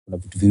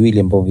kuna vitu viwili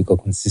ambavyo viko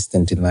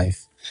consistent in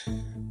life.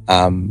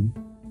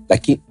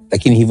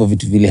 Lakini hivyo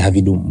vitu vile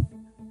havidumu.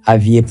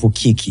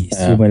 Haviepukiki.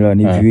 Sio umeelewa,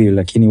 ni viwili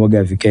lakini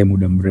waga vikae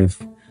muda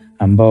mrefu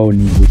ambao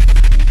ni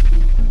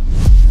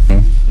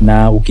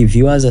na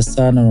ukiviwaza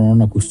sana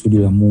unaona kusudi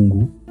la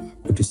Mungu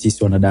kwetu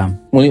sisi wanadamu.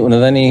 Muli,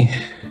 unadhani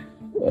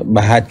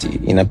bahati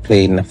ina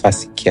play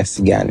nafasi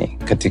kiasi gani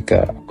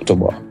katika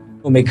kutoboa?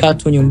 Umekaa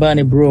tu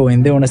nyumbani bro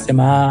and then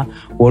unasema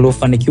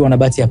waliofanikiwa na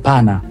bahati?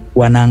 Hapana,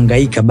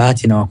 wanahangaika,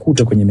 bahati na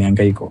wakuta kwenye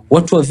mihangaiko.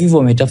 Watu wavivu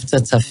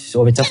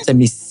wametafuta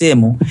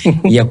misemo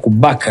ya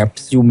kubackup,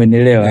 si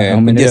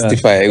umeelewa?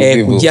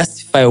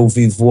 Kujustify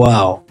uvivu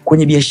wao.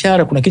 Kwenye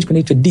biashara kuna kitu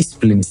kinaitwa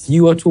discipline.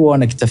 Sijui watu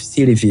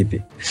wanakitafsiri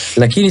vipi.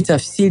 Lakini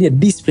tafsiri ya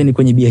discipline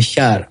kwenye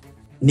biashara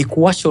ni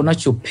kuacha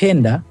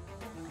unachopenda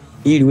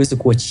ili uweze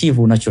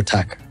kuachieve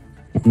unachotaka.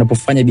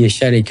 Unapofanya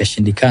biashara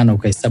ikashindikana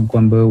ukahesabu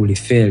kwamba wewe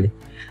ulifeli,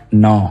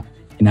 no,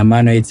 ina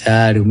maana wewe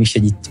tayari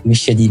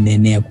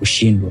umeshajinenea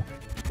kushindwa.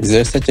 Is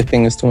there such a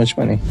thing as too much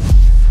money?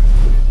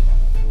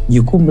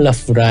 Jukumu la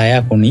furaha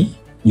yako ni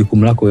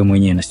jukumu lako wewe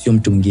mwenyewe na sio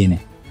mtu mwingine.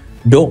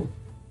 Don't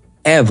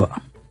ever,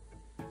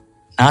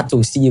 na hata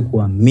usije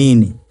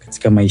kuamini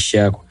katika maisha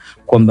yako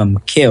kwamba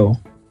mkeo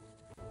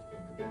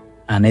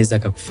anaweza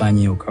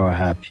kukufanya ukawa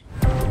happy.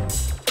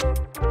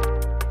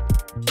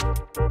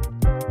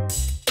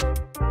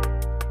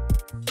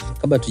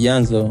 Kabla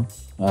tuanze,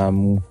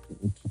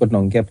 tulikuwa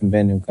tunaongea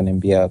pembeni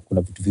ukaniambia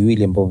kuna vitu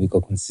viwili ambavyo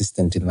viko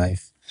consistent in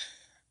life.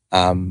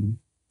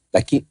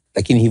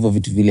 Lakini hivyo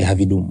vitu vile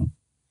havidumu.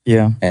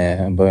 Yeah.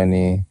 Ambayo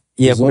ni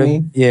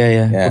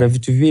kuna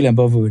vitu vile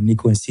ambavyo ni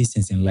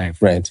consistent in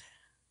life. Right.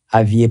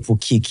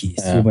 Haviepukiki.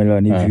 Sio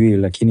umeelewa, ni viwili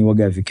lakini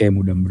waga vikae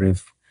muda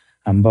mrefu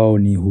ambao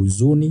ni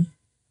huzuni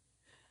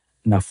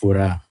na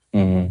furaha.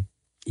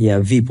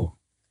 Vipo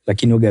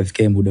lakini waga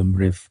vikae muda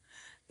mrefu.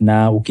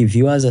 Na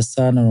ukiviwaza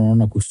sana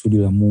unaona kusudi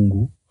la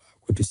Mungu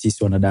kwetu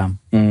sisi wanadamu.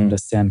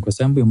 Understand? Kwa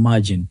sababu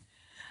imagine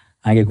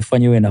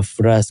angekufanya uwe na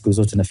furaha siku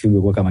zote na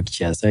figo kwa kama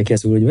kichasa. Kila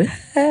siku unajua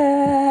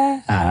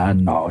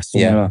no,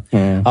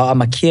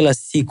 ama kila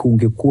siku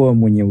ungekuwa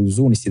mwenye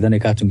huzuni, sidhani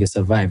kama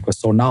tungesurvive. Kwa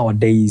so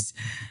nowadays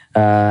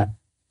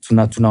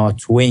tuna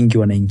watu wengi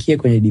wanaingia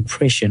kwenye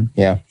depression.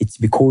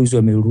 It's because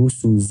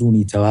wameruhusu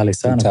huzuni itawale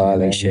sana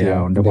maisha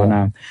yao. Ndio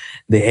maana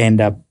they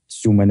end up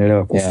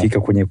umeelewa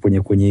kufika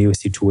kwenye hiyo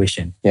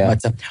situation.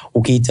 But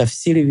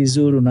ukiitafsiri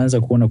vizuri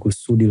unaanza kuona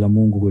kusudi la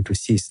Mungu kwetu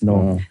sisi.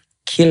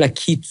 Kila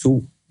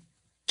kitu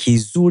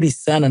kizuri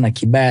sana na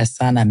kibaya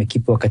sana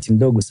amekipa wakati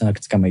mdogo sana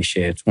katika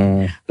maisha yetu.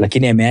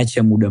 Lakini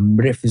ameacha muda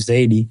mrefu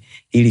zaidi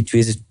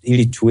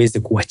ili tuweze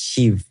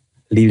kuachieve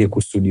lile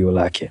kusudio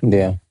lake.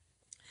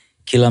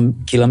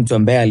 Kila mtu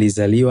ambaye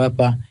alizaliwa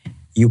hapa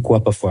yuko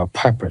hapa for a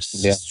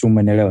purpose.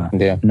 Umeelewa?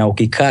 Na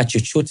ukikaa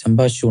chochote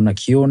ambacho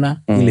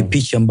unakiona, ile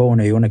picha ambayo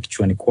unaiona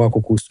kichwani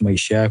kwako kuhusu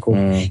maisha yako,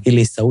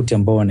 ile sauti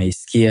ambayo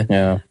unaisikia,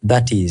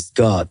 that is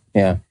God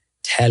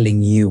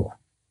telling you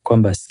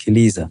kwamba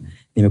sikiliza,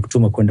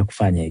 nimekutuma kwenda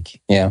kufanya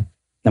hiki.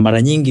 Na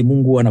mara nyingi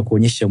Mungu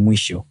anakuonyesha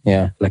mwisho,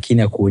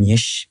 lakini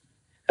hakuonyeshi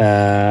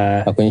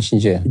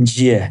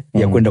njia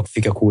ya kwenda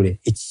kufika kule.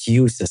 It's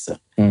you sasa.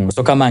 Kwa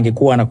sababu kama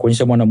angekuwa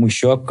anakuonyesha mwana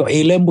mwisho wako,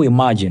 lembo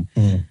imagine.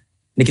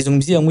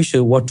 Nikizungumzia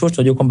mwisho, watoto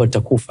wanajua kwamba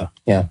utakufa.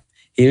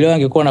 Leo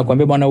angekuwa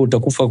anakuambia bwana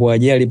utakufa kwa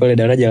ajali pale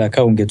daraja la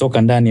Kaa,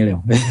 ungetoka ndani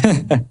leo.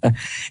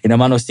 Ina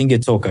maana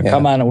usingetoka.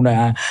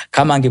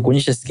 Kama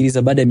angekuonyesha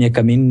sikiliza, baada ya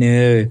miaka 4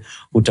 wewe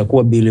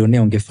utakuwa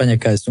bilionea, ungefanya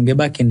kazi,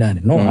 ungebaki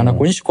ndani. No,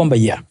 anakuonyesha kwamba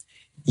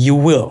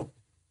you will.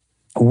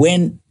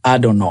 When I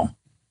don't know.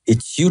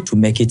 It's you to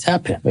make it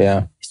happen.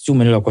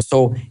 Kwa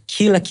so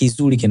kila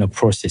kizuri kina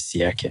process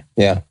yake.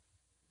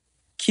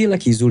 Kila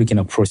kizuri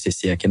kina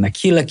process yake na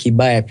kila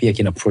kibaya pia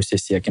kina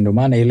process yake. Ndio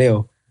maana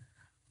leo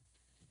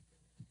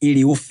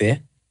ili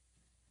ufe,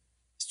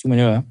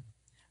 umeelewa,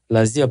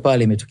 lazima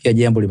pale imetokea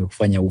jambo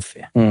limekufanya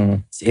ufe.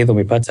 Either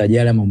umepata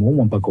ajali ama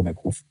umeumwa mpaka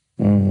umekufa.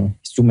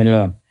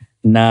 Umeelewa?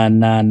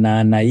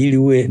 Na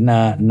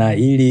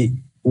ili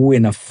uwe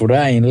na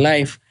furaha in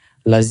life,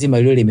 lazima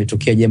lile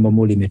limetokea jambo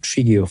ambalo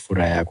limetrigger hiyo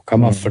furaha yako.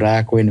 Kama furaha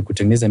yako ni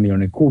kutengeneza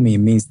milioni 10,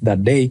 means that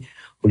day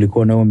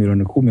ulikuwa na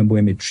milioni 10 ambayo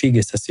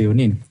imetrigger sasa hiyo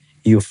nini?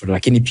 Hiyo furaha.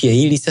 Lakini pia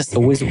ili sasa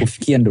uweze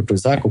kufikia ndoto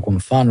zako, kwa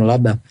mfano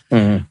labda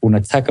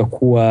unataka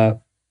kuwa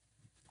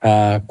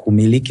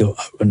kumiliki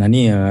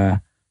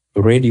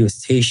radio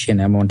station,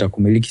 ama unataka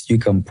kumiliki sijui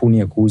kampuni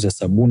ya kuuza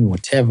sabuni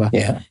whatever,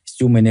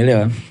 sijui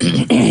umeelewa.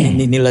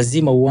 ni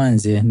lazima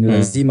uanze, ni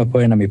lazima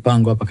pawe na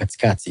mipango hapa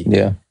katikati.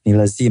 Ni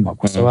lazima,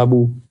 kwa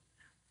sababu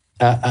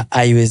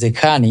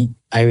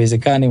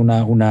haiwezekani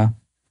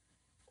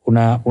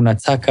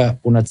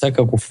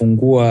unataka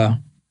kufungua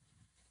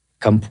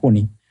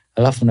kampuni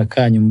alafu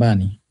unakaa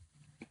nyumbani.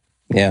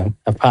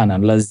 Hapana,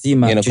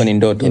 lazima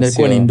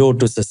inakuwa ni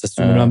ndoto sasa.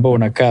 Sio ambao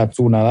unakaa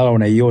tu unalala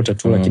unaiota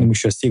tu, lakini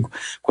mwisho wa siku,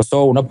 kwa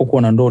sababu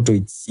unapokuwa na ndoto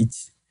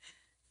it's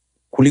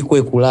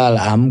kuliko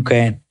kulala,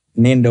 amka,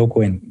 nenda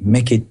huko and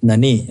make it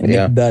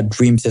make that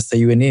dream sasa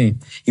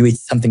iwe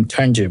something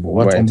tangible.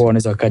 Watu ambao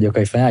wanaweza wakaja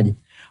wakaifanyaje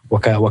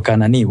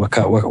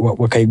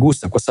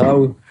wakaigusa, kwa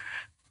sababu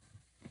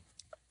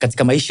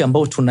katika maisha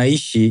ambayo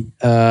tunaishi,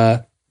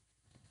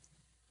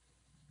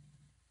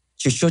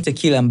 chochote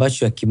kile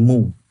ambacho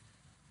hakimove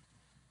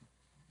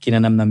kina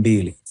namna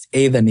mbili.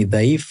 Either ni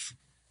dhaifu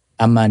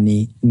ama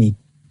ni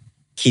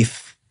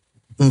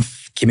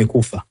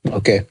kimekufa.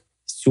 Okay.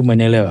 Si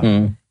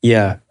umeelewa?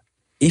 Yeah.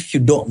 If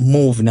you don't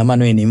move, na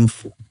maana wewe ni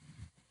mfu.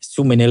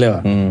 Si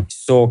umeelewa?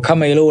 So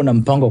kama leo una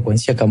mpango wa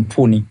kuanzisha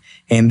kampuni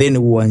and then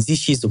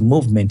uanzishi hizo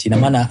movement, ina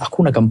maana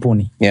hakuna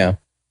kampuni. Yeah.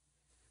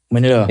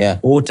 Umeelewa? Yeah.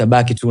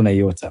 Utabaki tu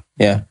unaiota.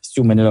 Yeah.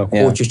 Si umeelewa?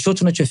 Kwa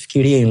chochote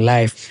unachofikiria in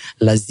life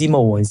lazima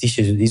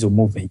uanzishe hizo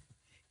movement.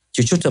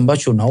 Chochote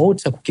ambacho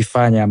unaota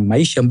kukifanya,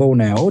 maisha ambayo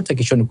unayaota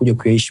kichwani kuja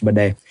kuyaishi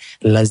baadaye,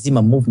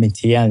 lazima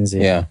movement ianze.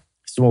 Yeah.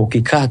 Sio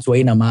ukikaa tu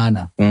haina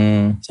maana.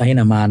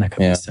 Haina maana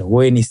kabisa.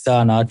 Wewe ni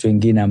sawa na watu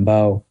wengine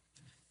ambao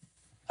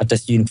hata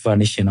sijui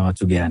nikufananishe na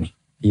watu gani.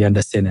 You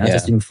understand? Hata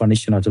sijui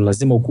nikufananishe na watu.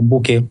 Lazima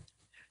ukumbuke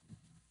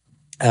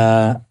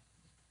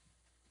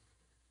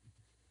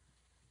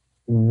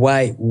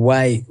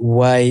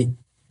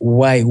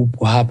why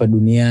upo hapa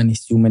duniani.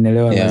 Si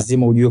umeelewa?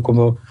 Lazima ujue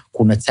kwamba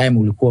kuna time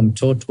ulikuwa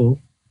mtoto,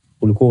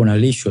 ulikuwa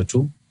unalishwa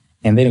tu,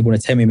 and then kuna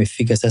time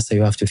imefika sasa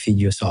you have to feed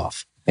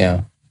yourself.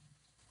 Yeah.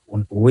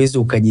 Uweze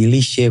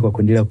ukajilishe kwa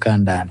kuendelea kukaa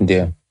ndani.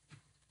 Ndio.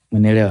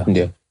 Umeelewa?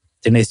 Ndio.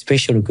 Tena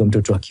especially ukiwa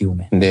mtoto wa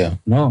kiume. Ndio.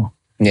 No.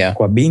 Yeah.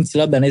 Kwa binti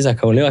labda anaweza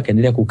akaolewa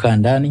akaendelea kukaa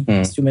ndani.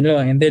 Si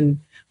umeelewa? And then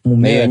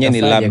mume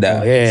ni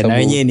labda. Na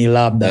wenyewe ni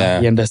labda.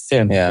 You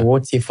understand?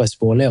 What if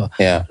asipoolewa?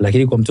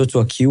 Lakini kwa mtoto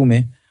wa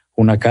kiume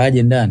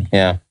unakaaje ndani?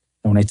 Na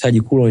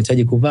unahitaji kula,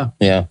 unahitaji kuvaa.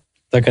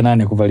 Unataka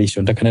nani akuvalisha?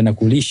 Unataka nani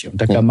akulisha?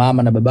 Unataka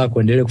mama na baba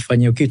kuendelee kufanya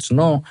hiyo kitu?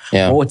 No.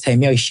 All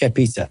time yao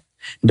ishapita.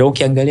 Ndio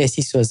ukiangalia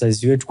sisi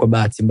wazazi wetu kwa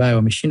bahati mbaya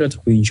wameshindwa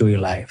hata kuenjoy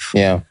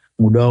life.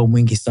 Muda wao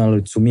mwingi sana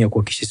walitumia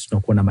kuhakikisha sisi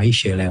tunakuwa na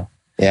maisha leo.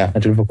 Na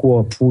tulivyokuwa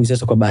wapuuzi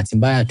sasa kwa bahati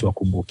mbaya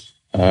tuwakumbuki.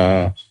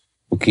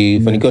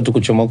 Ukifanikiwa tu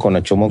kuchomoka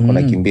unachomoka,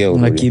 unakimbia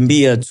urudi.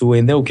 Unakimbia tu,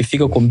 and then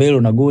ukifika kwa mbele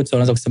unagota,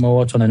 unaanza kusema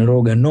watu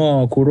wananiroga.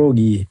 No,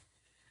 kurogi.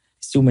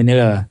 Si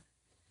umeelewa?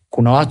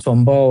 Kuna watu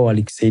ambao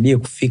walikusaidia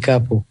kufika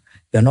hapo.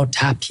 They're not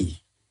happy.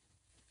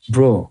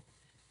 Bro,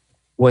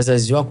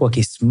 wazazi wako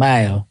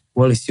wakismile,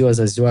 wale sio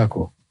wazazi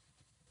wako.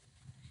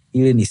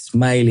 Ile ni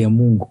smile ya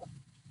Mungu.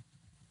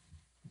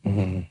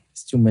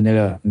 Si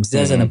umeelewa?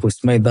 Mzazi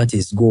anaposmile, that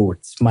is God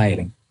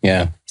smiling.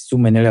 Si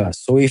umeelewa?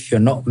 So if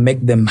you're not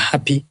make them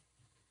happy,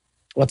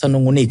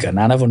 watanungunika.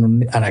 Na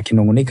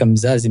anakinungunika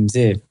mzazi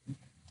mzee,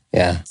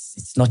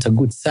 it's not a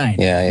good sign.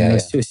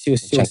 Sio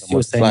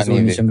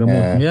sign za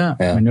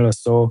changamoto.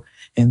 So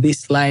in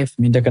this life,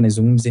 mimi nataka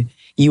nizungumze,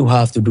 you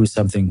have to do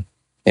something.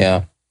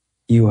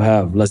 You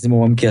have. Lazima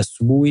uamke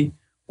asubuhi,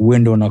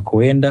 uende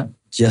unakoenda,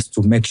 just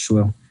to make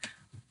sure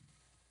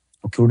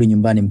ukirudi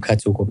nyumbani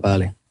mkate uko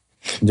pale.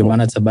 Ndio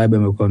maana sababu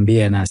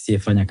amekuambia na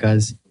asiyefanya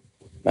kazi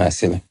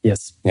asile.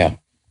 Yes.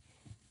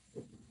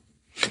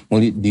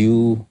 Muli, do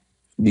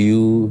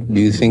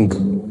you think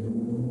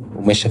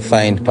umesha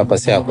find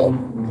purpose yako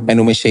and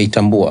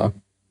umeshaitambua?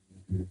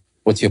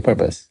 What's your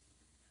purpose?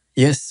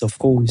 Yes, of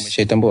course.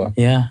 Umeshaitambua?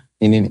 Yeah.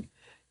 Ni nini?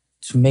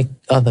 To make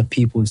other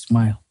people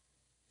smile.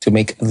 To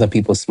make other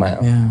people smile.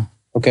 Yeah.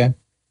 Okay.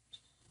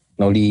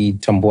 Na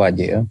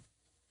ulitambuaje?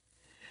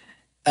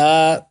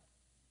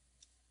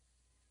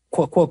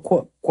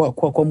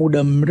 Kwa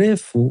muda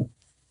mrefu,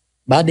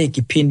 baada ya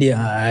kipindi,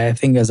 I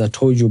think as I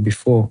told you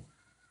before,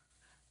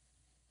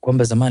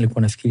 kwamba zamani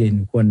nilikuwa nafikiri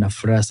nilikuwa na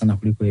furaha sana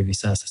kuliko hivi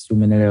sasa. Si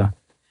umeelewa?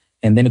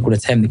 And then kuna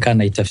time nikaa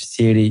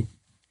naitafsiri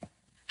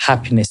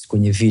happiness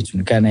kwenye vitu,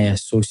 nikaa na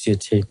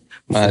associate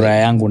furaha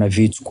yangu na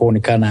vitu. Kwa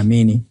nikaa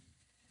naamini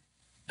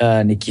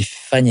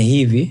nikifanya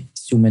hivi,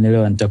 si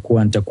umeelewa,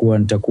 nitakuwa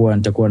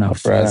na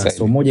furaha.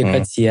 So moja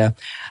kati ya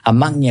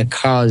among ya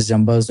cars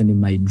ambazo ni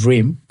my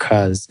dream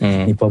cars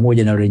ni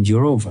pamoja na Range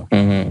Rover.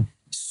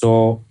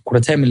 So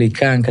kuna time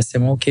nilikaa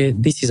nikasema okay,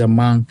 this is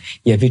among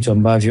ya vitu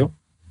ambavyo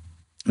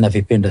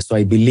navipenda. So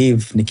I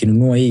believe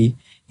nikinunua hii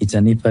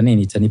itanipa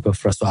nini? Itanipa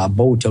furaha. So I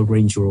bought a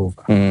Range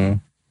Rover.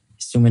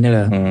 Si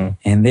umeelewa?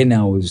 And then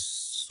I was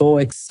so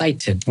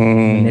excited.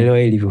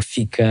 Umeelewa?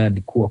 Ilivyofika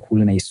nilikuwa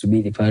kule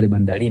naisubiri pale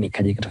bandarini,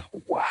 kaja kata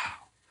wow.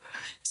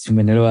 Si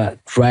umeelewa?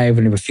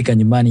 Drive, nilipofika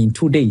nyumbani in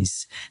 2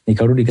 days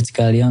nikarudi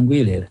katika hali yangu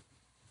ile.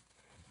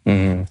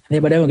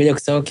 Na baadaye nikaja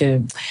kusema okay,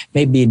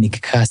 maybe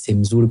nikikaa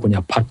sehemu nzuri kwenye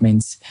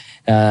apartments,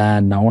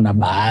 naona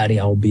bahari,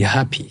 I'll be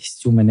happy.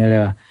 Si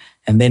umeelewa?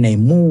 And then I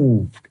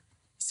moved.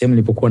 Sehemu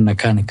nilipokuwa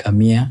nakaa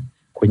nikamia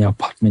kwenye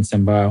apartments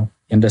ambayo,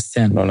 you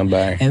understand?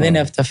 And then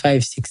after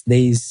 5-6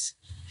 days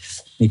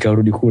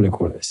nikarudi kule.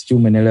 Si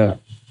umeelewa?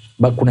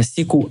 Kuna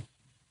siku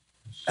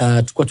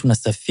tulikuwa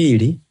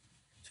tunasafiri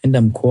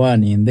tuenda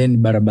mkoani, and then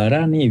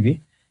barabarani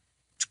hivi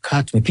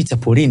tumepita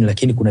porini,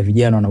 lakini kuna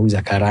vijana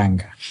wanauza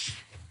karanga.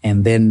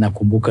 And then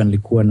nakumbuka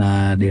nilikuwa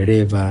na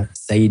dereva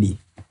Zaidi.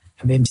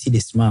 Ambaye mside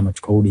simama,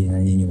 tukarudi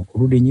nyuma.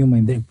 Kurudi nyuma,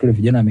 and then kule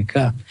vijana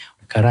wamekaa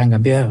karanga.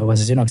 Ambia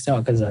wazazi wao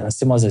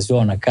wakasema wazazi wao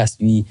wanakaa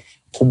sijui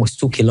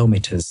almost 2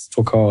 kilometers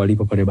toka wao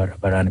walipo pale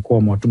barabarani. Kwa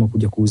wamewatuma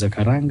kuja kuuza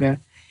karanga,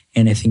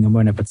 anything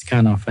ambayo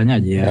inapatikana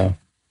wafanyaje.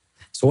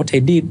 So what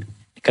I did,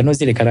 nikanunua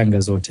zile karanga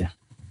zote.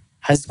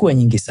 hazikuwa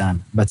nyingi sana,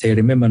 but I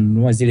remember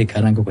nunua zile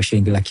karanga kwa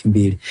shilingi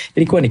 200,000.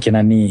 Ilikuwa ni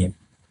kinani,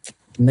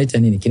 kinaitwa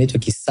nini? Kinaitwa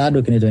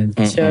kisado,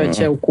 kinaitwa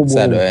cha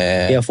ukubwa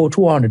ya for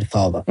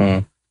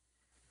 200,000.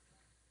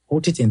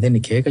 And then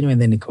nikaweka nyuma,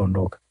 and then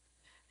nikaondoka.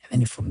 And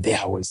then from there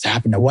I was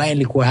happy. Na why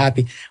nilikuwa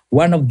happy?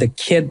 One of the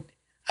kid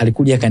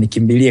alikuja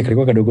akanikimbilia,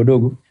 kalikuwa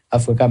kadogodogo,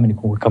 afu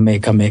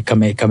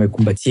kama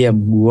kumbatia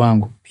mguu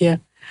wangu. Pia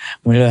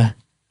mwelewa,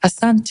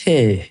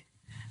 asante.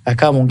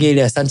 Akawa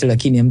mwongele asante,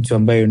 lakini mtu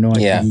ambaye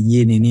unaona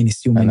kijijini nini,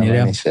 si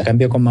umeelewa?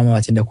 Akaambia kwa mama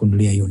atenda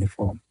kununulia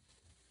uniform.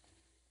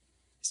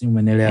 Si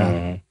umeelewa?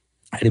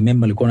 I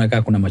remember alikuwa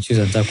anakaa kuna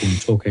machozi anataka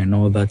kumtoka and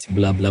all that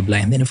blah blah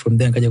blah. And then from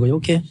there nikaja kwa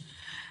okay,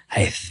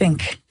 I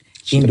think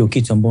ndio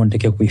kitu ambacho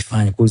natakiwa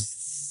kuifanya.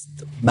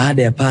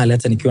 Baada ya pale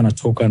hata nikiwa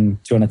natoka,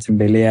 nikiwa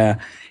natembelea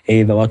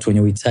either watu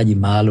wenye uhitaji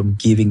maalum,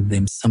 giving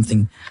them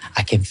something,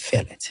 I can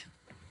feel it.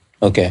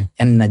 Okay.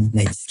 Yani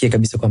najisikia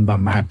kabisa kwamba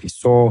I'm happy.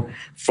 So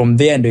from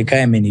there ndio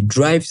ikawa imeni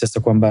drive sasa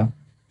kwamba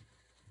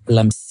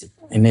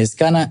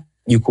inawezekana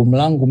jukumu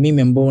langu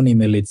mimi ambao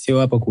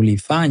nimeletewa hapa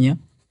kulifanya,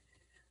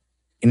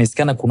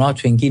 inawezekana kuna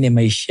watu wengine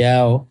maisha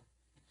yao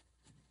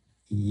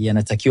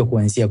yanatakiwa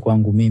kuanzia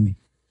kwangu mimi.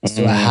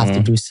 So I have to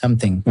do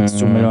something.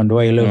 So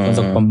umeelewa, ile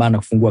kwanza kupambana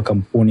kufungua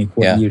kampuni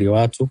kwa ajili ya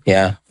watu.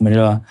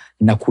 Umeelewa,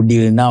 na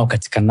kudeal nao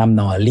katika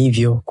namna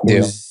walivyo,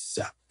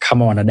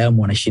 kama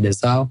wanadamu wana shida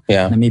zao,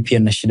 na mimi pia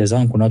nina shida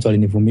zangu. Kuna watu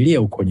walinivumilia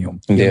huko nyuma.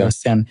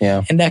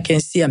 And I can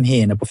see I'm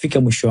here.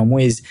 Napofika mwisho wa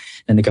mwezi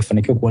na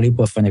nikafanikiwa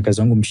kuwalipa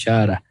wafanyakazi wangu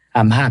mshahara,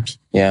 I'm happy.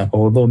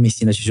 Although mimi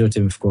sina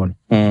chochote mfukoni.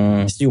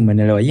 Si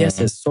umeelewa?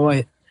 Yes,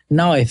 so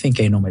now I think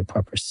I know my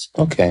purpose.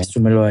 Okay. Si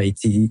umeelewa,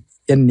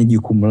 yani ni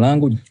jukumu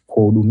langu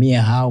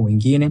kuhudumia hao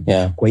wengine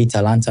kwa hii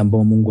talanta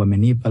ambayo Mungu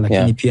amenipa,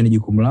 lakini pia ni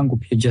jukumu langu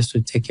pia just to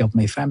take care of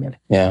my family.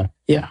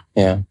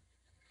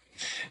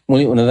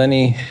 Muli,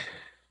 unadhani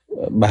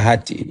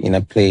bahati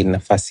ina play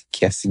nafasi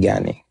kiasi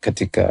gani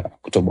katika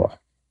kutoboa?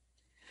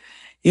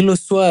 Hilo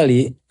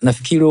swali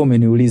nafikiri wewe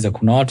umeniuliza.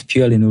 Kuna watu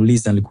pia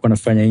waliniuliza, nilikuwa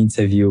nafanya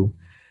interview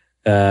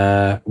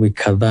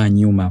wiki kadhaa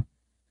nyuma.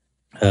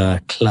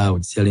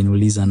 Clouds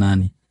aliniuliza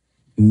nani?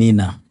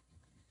 Mina.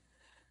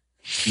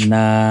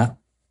 Na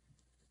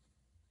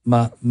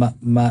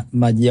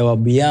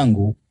majawabu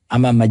yangu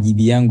ama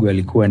majibu yangu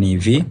yalikuwa ni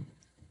hivi: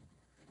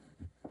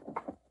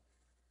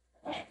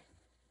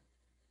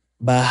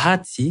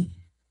 bahati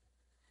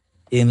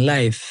in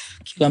life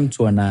kila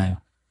mtu anayo.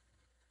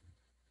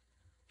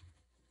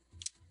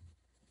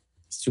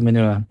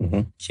 Umeelewa?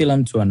 Kila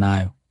mtu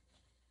anayo,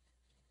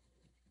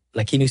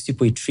 lakini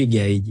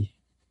usipoitrigger haiji.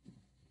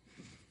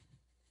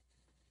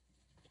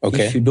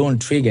 Okay. If you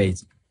don't trigger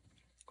it,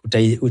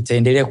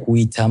 utaendelea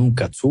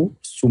kuitamka tu.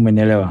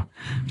 Umeelewa?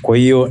 Kwa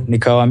hiyo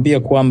nikawaambia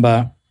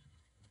kwamba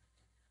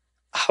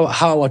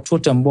hawa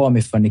watoto ambao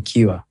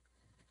wamefanikiwa,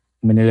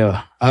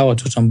 umeelewa, hawa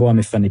watoto ambao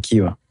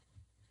wamefanikiwa,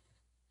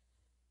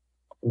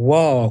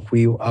 wao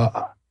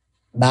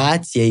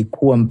bahati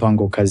haikuwa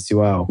mpango kazi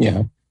wao.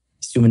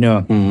 Si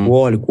umeelewa?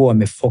 Wao walikuwa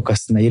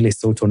wamefocus na ile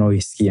sauti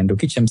wanaoisikia. Ndio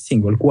kitu cha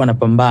msingi, walikuwa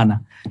wanapambana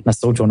na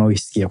sauti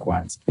wanaoisikia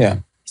kwanza.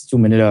 Si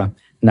umeelewa?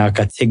 Na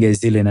katega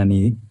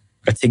zile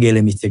katega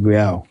ile mitego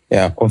yao.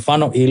 Kwa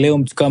mfano leo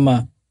mtu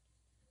kama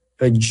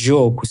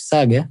Joe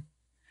Kusaga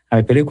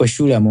amepelekwa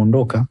shule,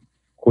 ameondoka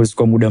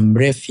kwa muda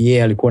mrefu.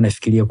 Yeye alikuwa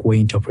anafikiria kuwa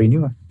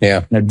entrepreneur.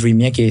 Na dream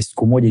yake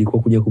siku moja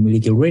ilikuwa kuja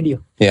kumiliki radio.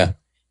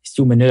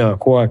 Si umeelewa?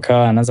 Kwa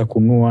akawa anaanza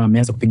kununua,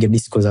 ameanza kupiga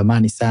disco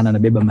zamani sana,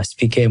 anabeba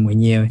maspika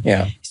mwenyewe.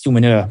 Si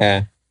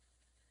umeelewa?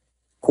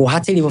 Kwa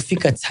hata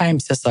ilipofika time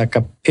sasa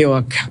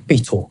akapewa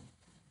capital,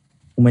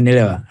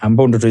 umeelewa,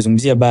 ambao ndo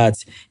tulizungumzia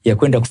bahati ya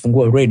kwenda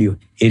kufungua radio,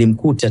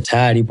 ilimkuta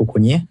tayari ipo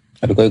kwenye,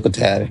 alikuwa yuko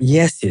tayari.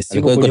 Yes,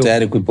 alikuwa yuko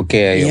tayari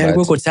kuipokea hiyo bahati.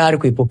 Alikuwa yuko tayari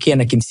kuipokea,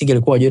 na kimsingi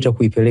alikuwa hajui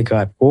kuipeleka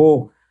wapi.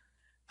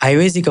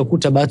 Haiwezi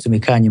kukuta bahati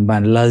umekaa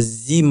nyumbani,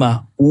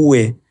 lazima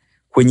uwe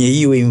kwenye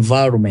hiyo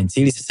environment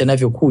ili sasa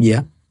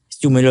inavyokuja,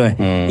 si umeelewa,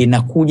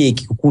 inakuja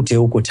ikikukute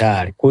huko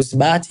tayari. Kwa sababu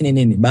bahati ni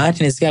nini? Bahati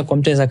inaweza kwa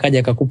mtu anaweza kaja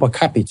akakupa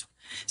capital.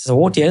 Sasa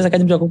wote anaweza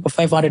kaja mtu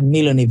akakupa 500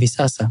 million hivi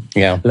sasa.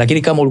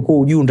 Lakini kama ulikuwa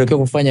hujui unatakiwa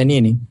kufanya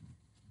nini,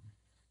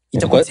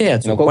 itapotea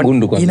tu. Inakuwa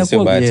gundu kwanza,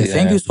 sio bahati.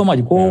 Thank you so much.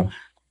 Kwa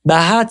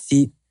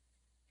bahati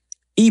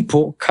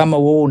ipo kama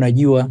wewe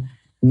unajua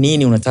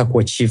nini unataka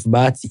kuachieve.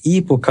 Bahati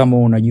ipo kama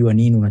unajua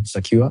nini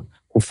unatakiwa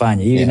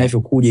kufanya. Ili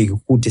inavyokuja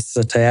ikukute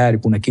sasa tayari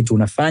kuna kitu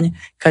unafanya,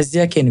 kazi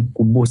yake ni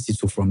kuboost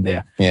tu from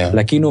there.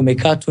 Lakini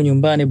umekaa tu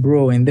nyumbani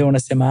bro, and then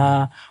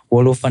unasema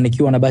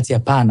waliofanikiwa na bahati,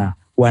 hapana,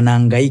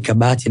 wanahangaika,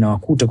 bahati na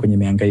wakuta kwenye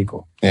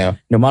mihangaiko.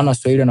 Ndio maana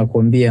Waswahili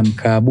wanakuambia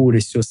mkaa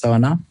bure sio sawa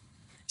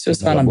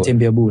na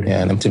mtembea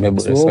bure. Na mtembea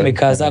bure. So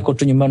umekaa zako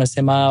tu nyumbani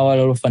unasema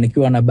wale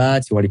waliofanikiwa na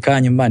bahati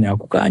walikaa nyumbani,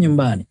 hawakukaa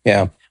nyumbani.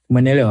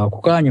 Umeelewa?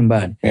 Hawakukaa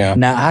nyumbani.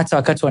 Na hata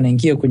wakati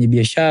wanaingia kwenye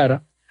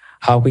biashara,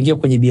 hawakuingia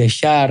kwenye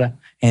biashara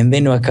and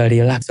then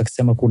wakarelax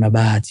wakisema kuna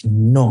bahati.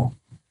 No.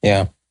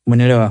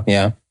 Umeelewa?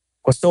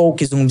 Kwa sababu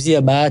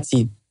ukizungumzia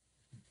bahati,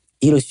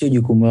 hilo sio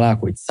jukumu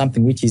lako. It's something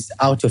which is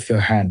out of your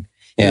hand.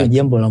 Hilo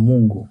jambo la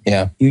Mungu.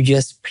 You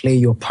just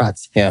play your part.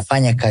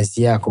 Fanya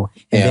kazi yako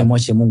and then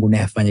mwache Mungu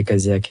naye afanye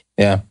kazi yake.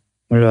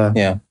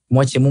 Umeelewa?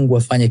 Mwache Mungu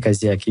afanye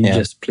kazi yake. You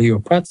just play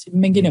your part.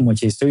 Mengine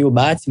mwache. So hiyo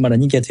bahati mara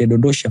nyingi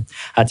ataidondosha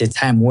at a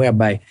time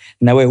whereby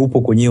na wewe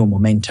upo kwenye hiyo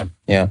momentum.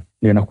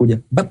 Ndio inakuja.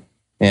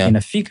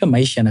 Inafika,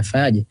 maisha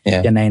yanafanyaje?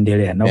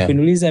 Yanaendelea. Na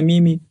ukiniuliza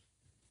mimi,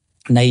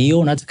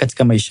 naiona hata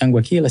katika maisha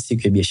yangu kila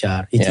siku ya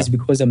biashara. It is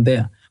because I'm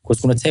there.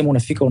 Because kuna time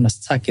unafika una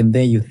stuck and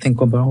then you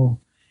think about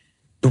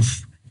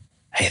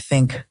I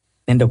think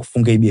nenda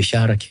kufunga hii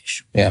biashara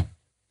kesho.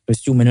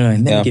 Sio, umeelewa?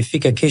 And then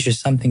ikifika kesho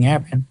something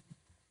happen.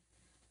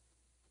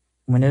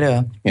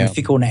 Umeelewa?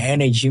 Unafika una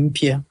energy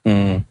mpya.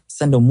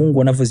 Sasa ndio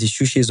Mungu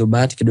anavyozishusha hizo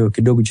bahati kidogo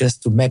kidogo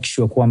just to make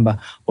sure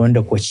kwamba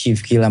unaenda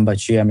kuachieve kile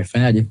ambacho yeye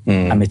amefanyaje?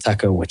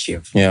 Ametaka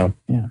uachieve.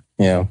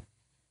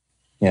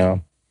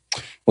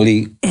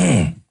 Muli,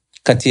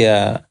 kati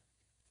ya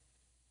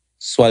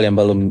swali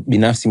ambalo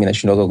binafsi mimi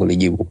nashindwa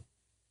kulijibu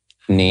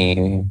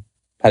ni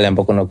pale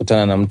ambapo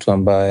nakutana na mtu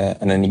ambaye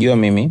ananijua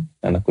mimi,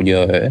 anakujua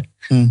wewe.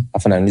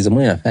 Afa ananiuliza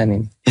Muli anafanya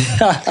nini?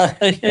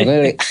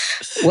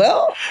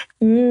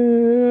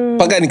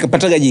 Paka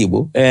nikapata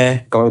jibu.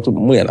 Kama mtu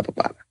Muli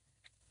anapambana.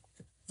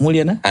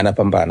 Muli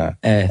anapambana.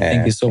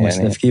 Thank you so much.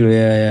 Nafikiri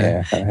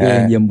ile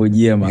jambo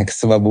jema. Kwa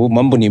sababu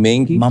mambo ni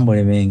mengi.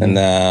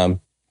 Na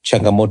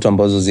changamoto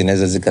ambazo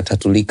zinaweza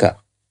zikatatulika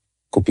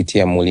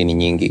kupitia Muli ni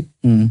nyingi.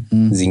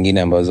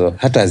 Zingine ambazo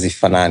hata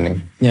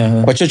hazifanani.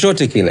 Kwa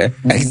chochote kile,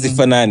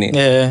 hazifanani.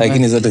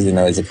 Lakini zote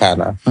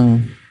zinawezekana.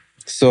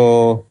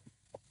 So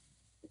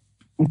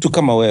mtu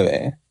kama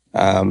wewe,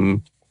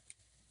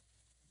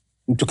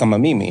 mtu kama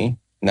mimi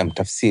na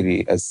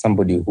mtafsiri as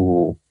somebody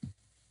who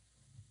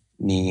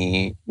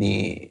ni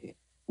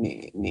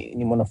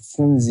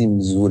mwanafunzi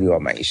mzuri wa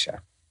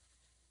maisha.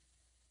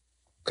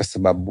 Kwa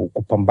sababu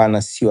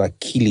kupambana sio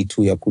akili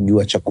tu ya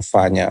kujua cha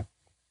kufanya,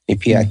 ni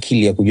pia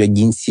akili ya kujua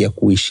jinsi ya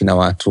kuishi na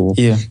watu.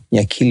 Ni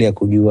akili ya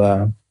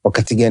kujua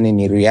wakati gani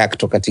ni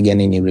react, wakati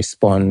gani ni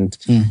respond.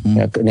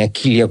 Ni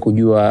akili ya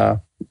kujua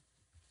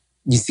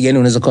jinsi gani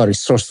unaweza kuwa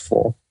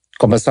resourceful.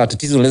 Kwamba sawa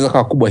tatizo linaweza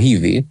kuwa kubwa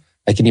hivi,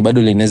 lakini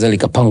bado linaweza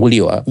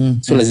likapanguliwa.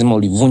 Sio lazima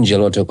ulivunje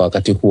lote kwa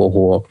wakati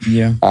huo.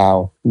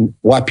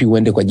 Wapi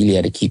uende kwa ajili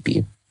ya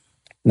kipi.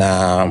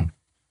 Na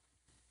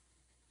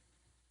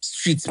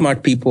street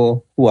smart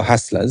people who are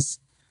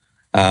hustlers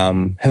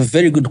have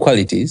very good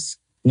qualities.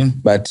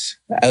 But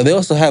they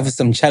also have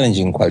some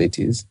challenging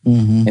qualities.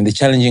 And the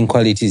challenging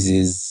qualities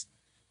is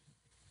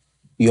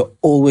you're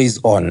always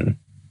on.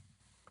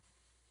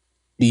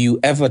 Do you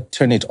ever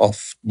turn it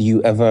off? Do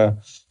you ever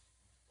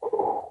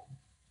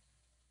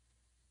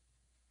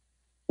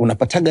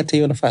unapataga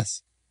hiyo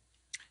nafasi?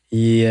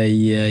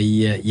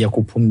 Ya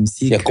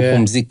kupumzika. Ya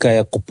kupumzika,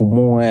 ya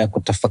kupumua, ya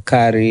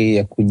kutafakari,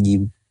 ya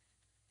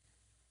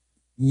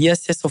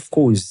Yes, of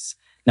course.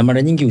 Na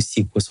mara nyingi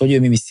usiku. So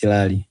mimi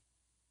silali.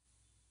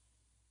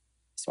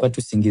 Sipati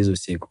usingizi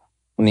usiku.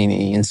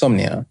 Nini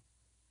insomnia?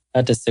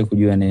 Hata sasa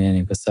kujua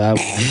nini kwa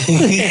sababu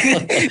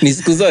ni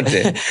siku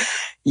zote.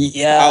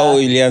 Au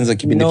ilianza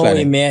kipindi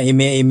fulani? No,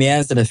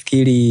 imeanza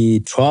nafikiri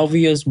 12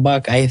 years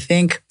back I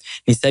think.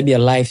 Ni sababu ya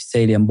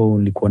lifestyle ambayo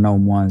nilikuwa nao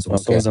mwanzo. Kwa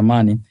sababu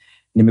zamani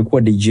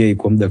nimekuwa DJ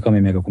kwa muda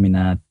kama miaka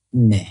 14.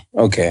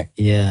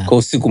 Kwa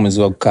usiku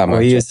umezoea kukaa macho.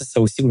 Kwa hiyo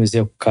sasa usiku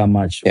umezoea kukaa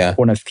macho.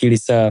 Kwa nafikiri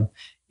sasa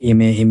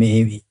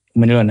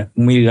umeelewa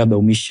mwili labda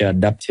umesha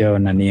adapt yao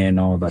na nini and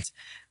all that.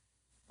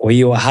 Kwa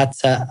hiyo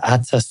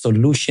hata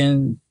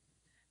solution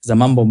za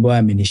mambo ambayo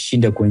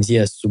yamenishinda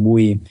kuanzia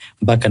asubuhi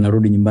mpaka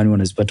narudi nyumbani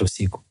wanazipata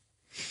usiku.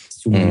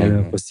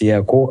 Umeelewa?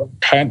 Kwa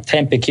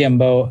time pekee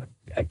ambao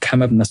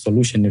come up na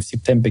solution ni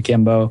usiku. Time pekee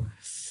ambao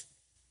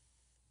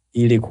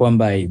ili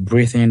kwamba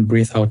breathe in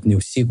breathe out ni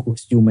usiku.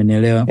 Sijui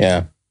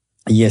umeelewa?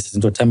 Yes,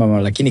 ndio time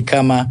ambao, lakini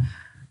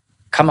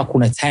kama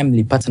kuna time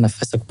nilipata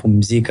nafasi ya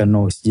kupumzika,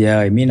 no,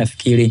 sijawahi. Mimi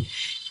nafikiri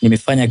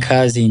nimefanya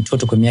kazi in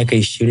total kwa miaka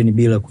 20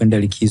 bila kwenda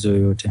likizo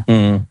yoyote.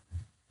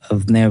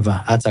 I've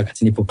never. Hata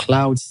wakati nipo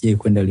cloud sije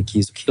kwenda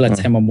likizo. Kila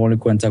time ambao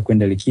nilikuwa nataka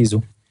kwenda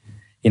likizo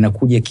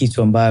inakuja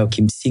kitu ambayo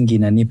kimsingi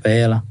inanipa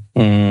hela.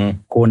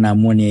 Kwa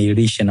naamua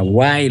niairisha. Na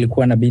why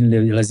ilikuwa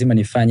lazima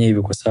nifanye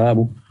hivyo? Kwa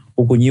sababu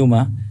huko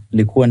nyuma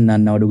nilikuwa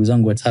na wadogo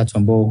zangu 3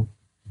 ambao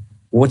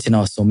wote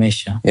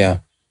nawasomesha.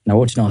 Na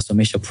wote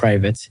nawasomesha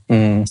private.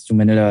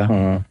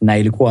 Umeelewa? Na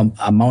ilikuwa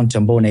amount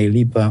ambayo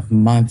nailipa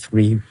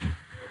monthly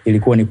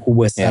ilikuwa ni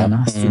kubwa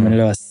sana.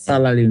 Umeelewa?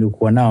 Salary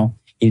nilikuwa nao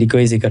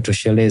ilikuwa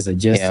ikatosheleza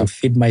just to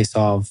feed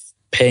myself,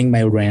 paying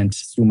my rent.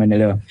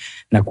 Umeelewa?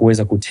 Na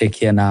kuweza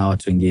kutekea na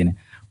watu wengine.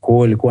 Kwa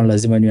hiyo ilikuwa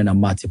lazima niwe na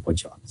multiple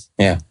jobs.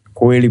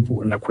 Kwa hiyo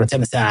kuna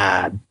time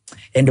saa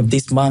end of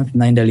this month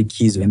naenda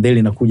likizo, and then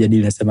inakuja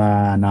deal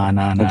nasema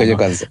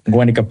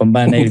ngoja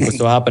nikapambana ili kwa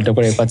sababu hapa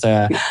nitakuwa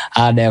napata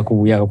ada ya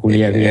kulia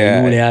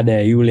yule ada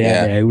ya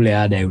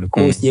yule.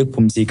 Kwa hiyo sije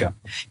kupumzika.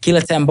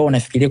 Kila time ambao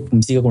unafikiria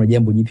kupumzika kuna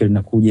jambo jipya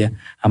linakuja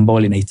ambalo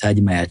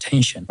linahitaji my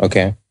attention.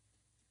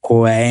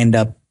 Kwa I end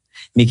up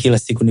mimi kila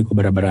siku niko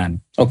barabarani.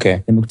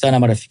 Nimekutana na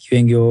marafiki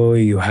wengi,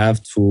 you have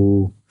to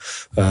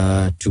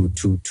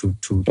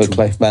work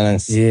life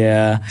balance.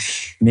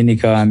 Mimi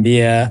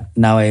nikawaambia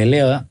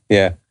nawaelewa.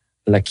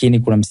 Lakini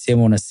kuna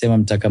msemo unasema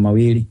mtaka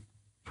mawili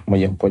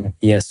moja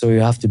mponya. So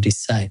you have to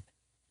decide.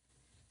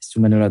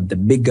 Umeelewa? The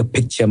bigger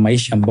picture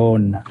maisha ambao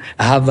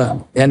I have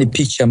yani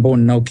picture ambao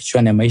ninao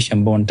kichwani ya maisha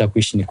ambao nataka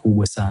kuishi ni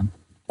kubwa sana.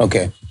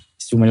 Okay.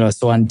 Umeelewa?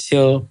 So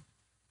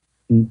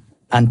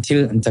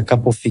until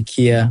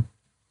nitakapofikia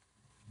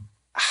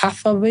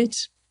half of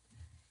it,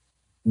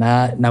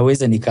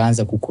 naweza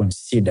nikaanza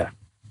kuconsider.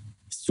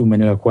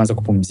 Umeelewa? Kuanza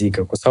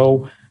kupumzika. Kwa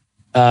sababu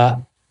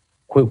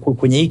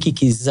kwenye hiki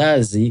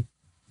kizazi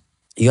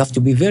you have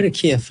to be very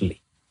careful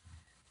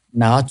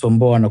na watu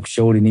ambao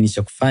wanakushauri nini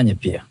cha kufanya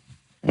pia.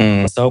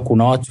 Kwa sababu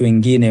kuna watu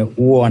wengine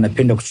huwa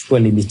wanapenda kuchukua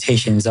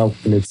limitations au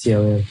kukuletea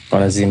wewe.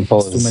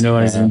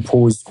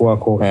 Wanazimpose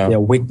kwako, their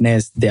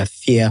weakness, their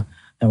fear,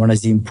 na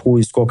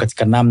wanazimpose kwako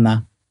katika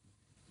namna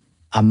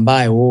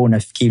ambayo wewe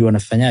unafikiri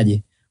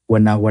wanafanyaje,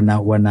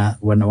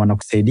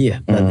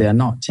 wanakusaidia, but they are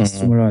not.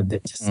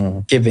 They're just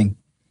giving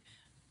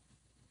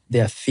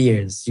their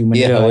fears.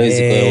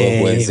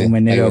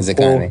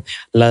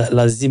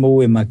 Lazima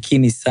uwe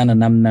makini sana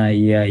namna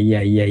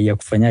ya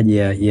kufanyaje,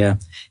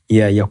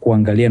 ya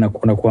kuangalia na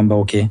kuona kwamba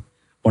okay,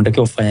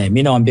 unatakiwa ufanye.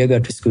 Mimi nawaambiaga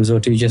tu siku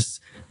zote, you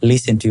just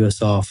listen to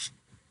yourself.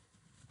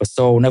 Kwa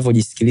sababu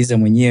unavyojisikiliza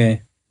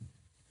mwenyewe,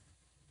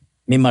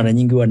 mimi mara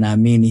nyingi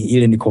naamini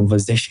ile ni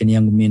conversation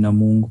yangu mimi na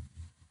Mungu.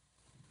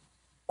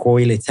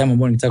 Kwa ile time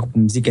ambayo nitaka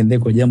kupumzika, and then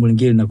kwa jambo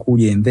lingine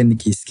linakuja, and then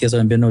nikisikia sasa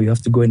naambia no, you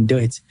have to go and do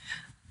it.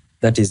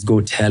 That is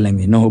God telling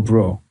me, no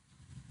bro,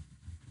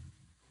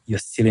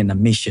 you're still in a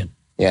mission.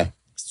 Yeah.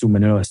 So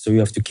you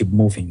have to keep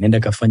moving. Nenda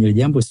kafanya ile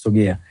jambo,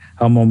 sogea.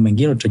 Mambo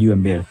mengine utajua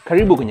mbele.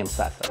 Karibu kwenye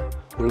Msasa,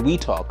 where we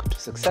talk to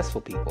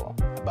successful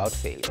people about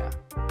failure.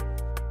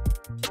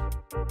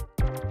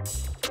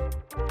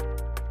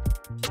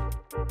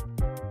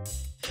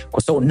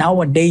 Kwa sababu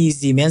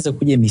nowadays imeanza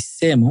kuja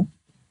misemo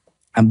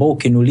ambao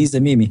ukiniuliza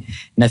mimi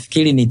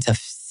nafikiri ni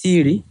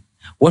tafsiri.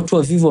 Watu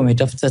wavivu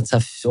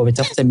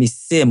wametafuta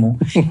misemo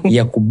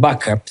ya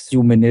kubackup, si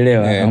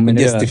umeelewa?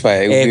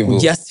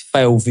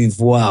 Kujustify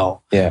uvivu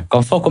wao. Yeah.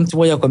 Kwa mfano kwa mtu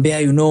mmoja akwambia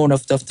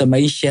unatafuta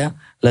maisha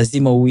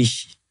lazima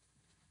uishi.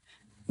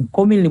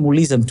 Kwa mimi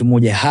nilimuuliza mtu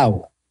mmoja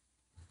how?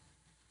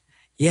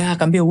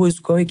 Akaambia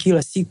huwezi kuwa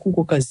kila siku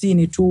uko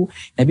kazini tu,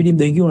 inabidi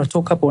muda mwingine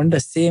unatoka hapo unaenda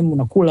sehemu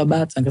unakula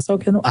bata. Nikasema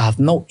okay, no, I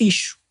have no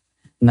issue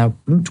na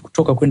mtu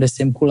kutoka kwenda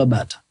sehemu kula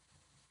bata.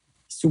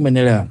 Si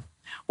umeelewa?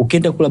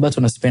 Ukienda kula bata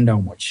una spend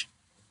how much?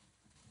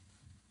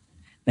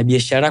 Na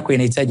biashara yako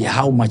inahitaji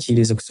how much ili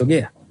iweze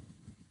kusogea.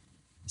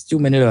 Si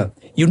umeelewa?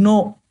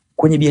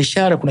 Kwenye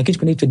biashara kuna kitu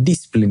kinaitwa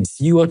discipline.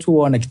 Sijui watu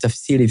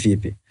wanakitafsiri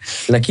vipi.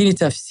 Lakini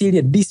tafsiri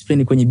ya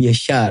discipline kwenye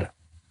biashara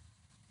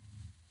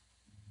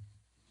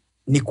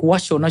ni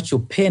kuacha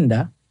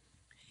unachopenda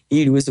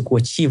ili uweze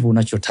kuachieve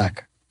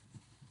unachotaka.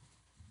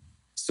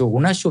 So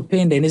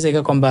unachopenda inaweza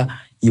ikawa kwamba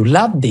you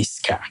love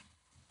this car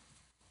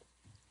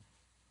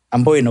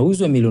ambayo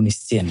inauzwa milioni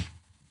 60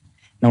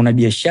 na una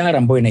biashara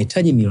ambayo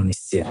inahitaji milioni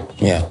 60.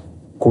 Yeah.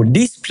 Kwa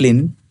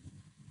discipline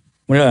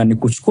ni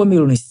kuchukua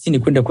milioni 60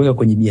 kwenda kuweka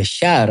kwenye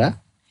biashara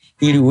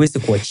ili uweze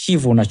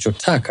kuachieve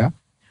unachotaka,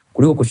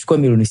 kuliko kuchukua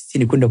milioni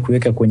 60 kwenda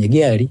kuweka kwenye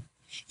gari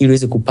ili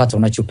uweze kupata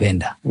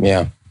unachopenda.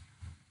 Yeah.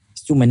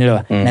 Sio,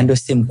 umeelewa? Na ndio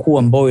sehemu kuu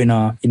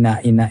ambayo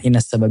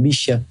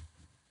inasababisha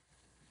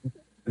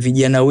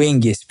vijana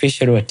wengi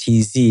especially wa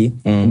TZ,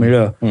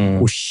 umeelewa,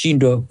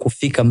 kushindwa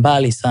kufika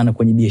mbali sana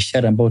kwenye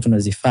biashara ambayo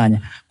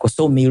tunazifanya, kwa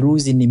sababu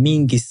miruzi ni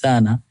mingi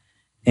sana,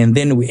 and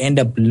then we end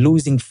up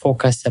losing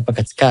focus hapa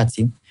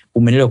katikati,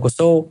 umeelewa, kwa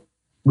sababu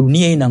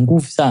dunia ina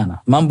nguvu sana,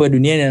 mambo ya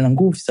dunia yana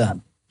nguvu sana,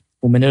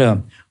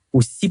 umeelewa.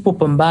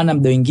 Usipopambana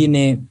muda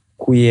wengine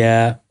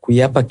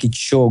kuyapa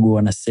kichogo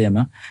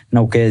wanasema,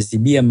 na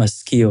ukayazibia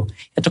masikio,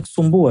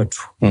 yatakusumbua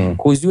tu.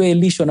 Kuziwe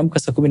Elisha anamka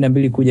saa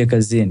 12 kuja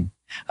kazini,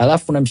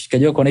 alafu na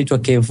mshikaji wako anaitwa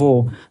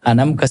Kevo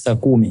anamka saa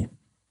 10.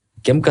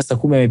 Kiamka saa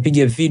 10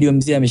 amepiga video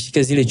mzee,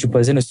 ameshika zile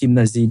chupa zenu si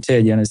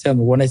mnazihitaji,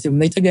 anasema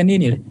mnaitaga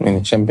nini ile?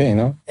 Ni champagne,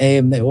 no?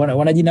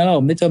 Wana jina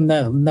lao,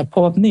 mna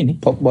pop up nini?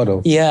 Pop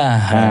bottle.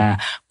 Yeah.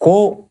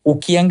 Kwa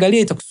ukiangalia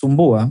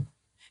itakusumbua,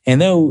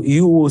 and then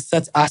you will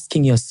start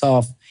asking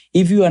yourself,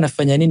 if you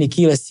anafanya nini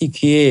kila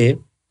siku yeye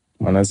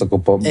anaweza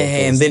kupop,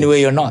 and then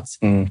where you're not.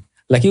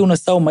 Lakini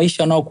unasahau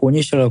maisha nao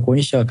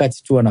kuonyesha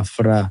wakati tu ana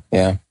furaha.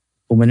 Yeah.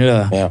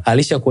 Umeelewa? Yeah.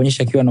 Alisha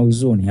kuonyesha akiwa na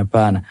huzuni?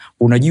 Hapana.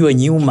 Unajua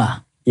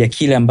nyuma ya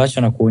kile ambacho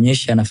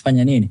anakuonyesha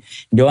anafanya nini.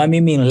 Ndio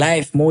mimi in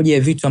life, moja ya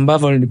vitu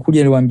ambavyo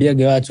nilikuja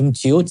niwaambiaga watu,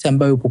 mtu yote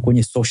ambaye yupo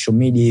kwenye social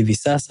media hivi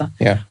sasa,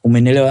 yeah,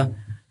 umeelewa,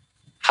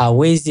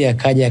 hawezi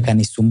akaja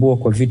akanisumbua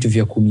kwa vitu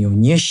vya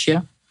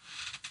kunionyesha,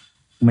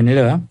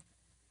 umeelewa,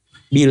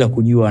 bila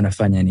kujua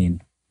anafanya nini.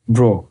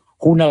 Bro,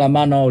 huna la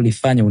maana wao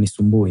ulifanya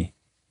unisumbue.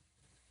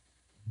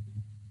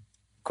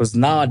 Because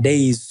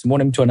nowadays,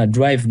 mbona mtu ana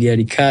drive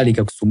gari kali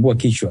kakusumbua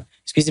kichwa.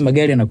 Siku hizi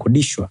magari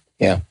yanakodishwa.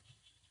 Yeah.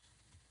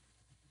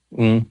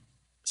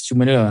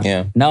 Umeelewa?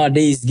 Yeah.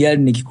 Nowadays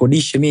gari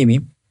nikikodisha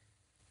mimi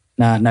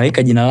na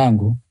naweka jina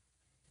langu,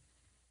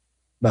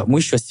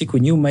 mwisho wa siku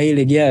nyuma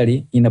ile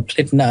gari ina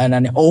plate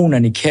na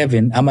owner ni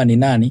Kevin ama ni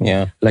nani,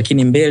 yeah,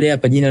 lakini mbele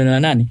hapa jina la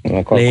nani?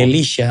 La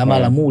Elisha ama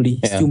la Muli.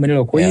 Yeah.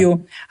 Umeelewa? Kwa hiyo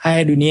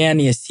haya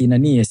duniani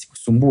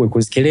yasikusumbue,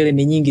 kwa kelele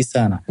ni nyingi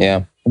sana.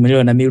 Yeah.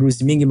 Umeelewa? Na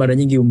miruzi mingi mara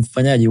nyingi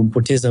umfanyaje,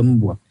 umpoteza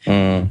mbwa.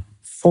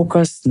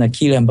 Focus na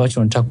kile ambacho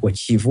unataka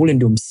kuachieve. Ule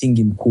ndio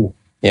msingi mkuu.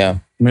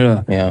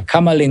 Umeelewa?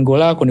 Kama lengo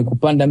lako ni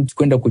kupanda mti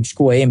kwenda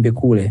kuchukua embe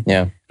kule,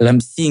 la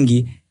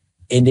msingi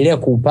endelea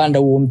kuupanda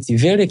huo mti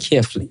very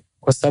carefully.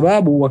 Kwa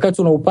sababu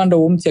wakati unaupanda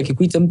huo mti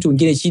akikuita mtu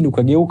mwingine chini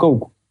ukageuka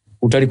huko,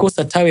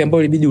 utalikosa tawi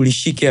ambalo ilibidi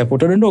ulishike hapo.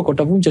 Utadondoka,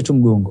 utavunja tu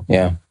mgongo.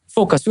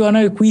 Focus wewe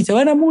anayekuita,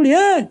 "Bwana Muli,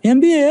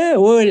 niambie,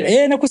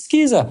 wewe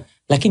nakusikiza."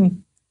 Lakini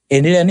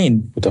endelea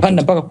nini?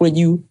 Panda mpaka kule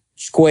juu,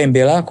 chukua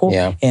embe lako,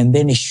 and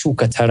then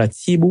shuka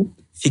taratibu,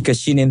 fika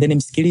chini and then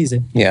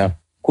msikilize.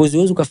 Kwa hiyo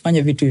huwezi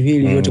kufanya vitu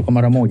hivi vyote kwa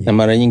mara moja. Na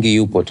mara nyingi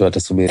yupo tu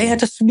atasubiri.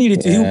 Atasubiri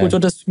tu, yupo tu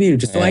atasubiri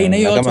tu. So haina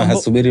hiyo, kama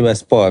hasubiri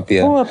basi poa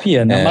pia. Poa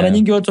pia. Na mara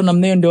nyingi watu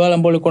namna hiyo ndio wale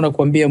ambao walikuwa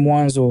nakuambia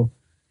mwanzo,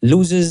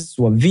 losers,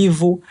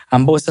 wavivu,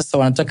 ambao sasa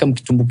wanataka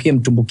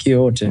mtumbukie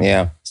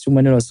wote. Si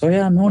umeelewa?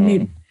 So no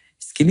need.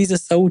 Sikiliza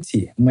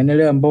sauti.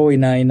 Umeelewa? Ambao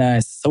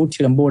ina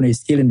sauti ambayo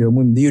unaisikia ndio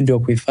muhimu. Hiyo ndio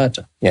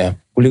kuifuata.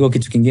 Kuliko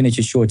kitu kingine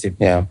chochote.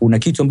 Una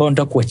kitu ambao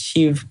unataka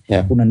kuachieve,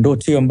 una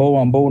ndoto hiyo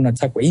ambao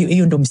unataka.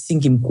 Hiyo ndio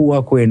msingi mkuu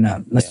wako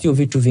na sio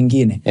vitu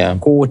vingine.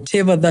 Kwa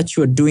whatever that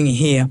you are doing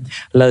here,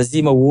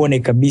 lazima uone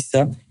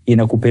kabisa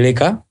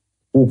inakupeleka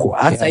huko.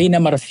 Hata ina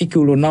marafiki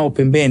ulionao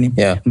pembeni,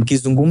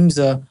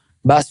 mkizungumza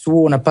basi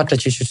wewe unapata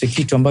chochote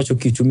kitu ambacho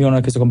kitumia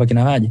unakisa kwamba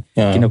kina haja,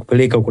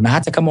 kinakupeleka huko. Na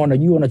hata kama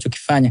unajua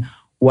unachokifanya,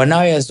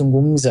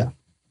 wanaoyazungumza,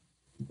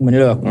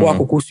 umeelewa,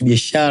 kwako kuhusu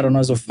biashara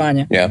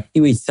unazofanya,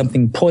 iwe it's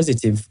something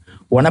positive.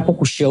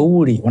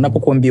 Wanapokushauri,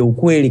 wanapokuambia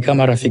ukweli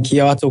kama rafiki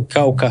yao, hata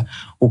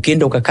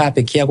ukienda ukakaa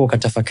peke yako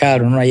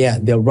ukatafakari, unaona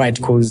they're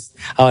right, cause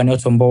hawa ni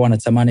watu ambao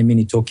wanatamani mimi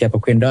nitoke hapa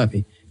kwenda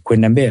wapi?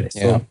 Kwenda mbele.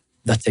 So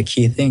that's a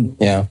key thing.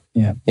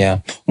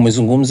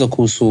 Umezungumza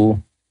kuhusu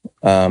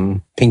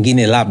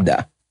pengine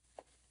labda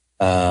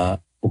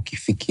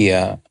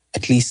ukifikia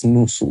at least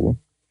nusu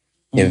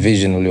ya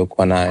vision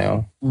uliokuwa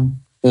nayo,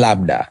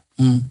 labda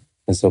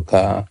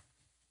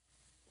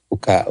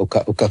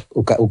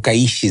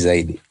ukaishi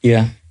zaidi.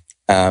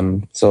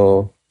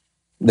 So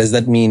does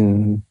that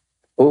mean,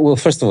 well,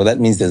 first of all, that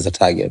means there's a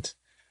target.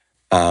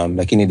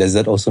 Lakini does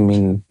that also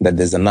mean that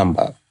there's a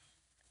number?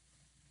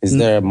 Is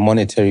there a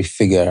monetary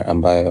figure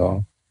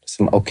ambayo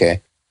okay.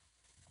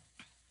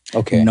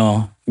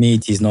 No, me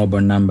it is not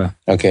about number.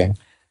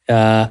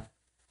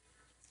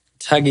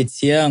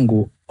 Target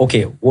yangu,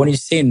 when you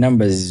say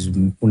numbers,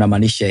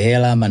 unamaanisha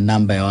hela ama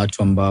namba ya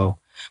watu ambao,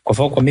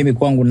 kwa mimi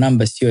kwangu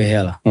namba sio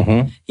hela.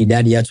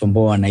 Idadi ya watu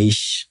ambao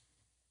wanaishi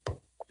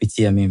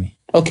kupitia mimi.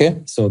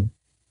 So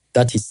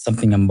that is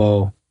something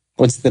ambao.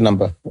 What's the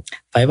number?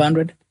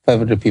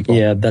 500 people.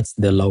 Yeah, that's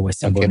the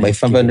lowest. By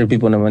 500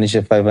 people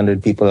unamaanisha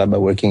 500 people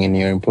about working in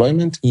your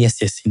employment?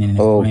 Yes, in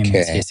employment.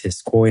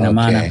 Yes. Kwa ina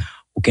maana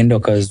ukienda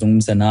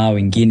ukazungumza na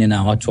wengine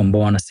na watu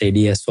ambao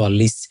wanasaidia, so at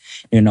least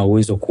nina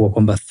uwezo kuwa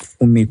kwamba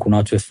kuna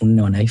watu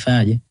 4,000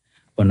 wanaifanyaje,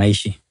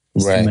 wanaishi.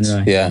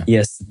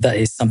 Yes, that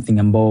is something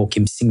ambao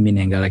kimsingi mimi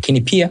naangalia.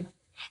 Lakini pia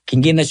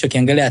kingine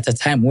ninachokiangalia at a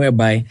time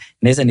whereby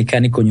naweza nikaa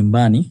niko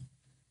nyumbani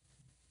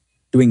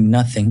doing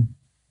nothing,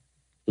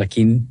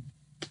 lakini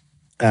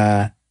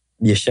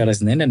biashara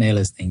zinaenda na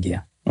hela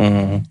zinaingia.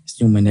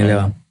 Sio,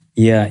 umeelewa?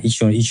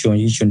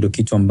 Hicho ndio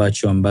kitu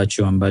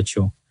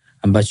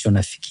ambacho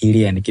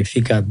nafikiria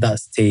nikifika that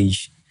stage,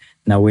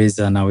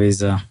 naweza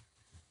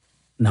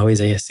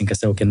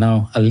nikasema okay,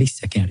 now at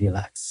least I can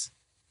relax.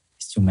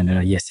 Sio,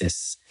 umeelewa?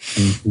 Yes.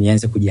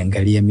 Nianze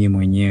kujiangalia mimi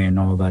mwenyewe and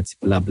all that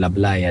blah blah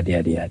blah yadi.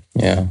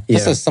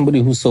 As somebody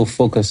who's so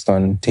focused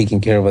on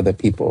taking care of other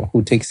people,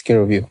 who takes care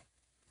of you?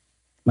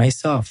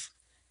 Myself.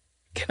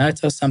 Can I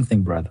tell something,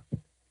 brother?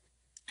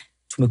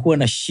 Tumekuwa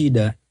na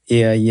shida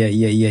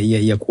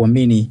ya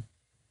kuamini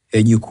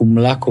jukumu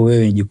lako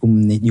wewe ni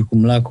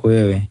jukumu lako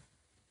wewe,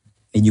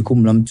 ni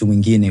jukumu la mtu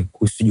mwingine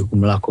kuhusu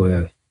jukumu lako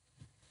wewe.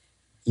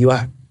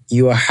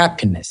 Your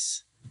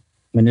happiness,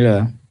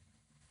 umeelewa?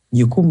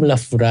 Jukumu la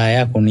furaha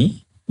yako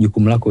ni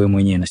jukumu lako wewe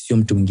mwenyewe na sio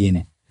mtu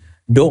mwingine.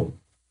 Don't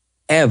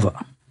ever,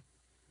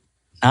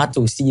 na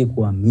hata usije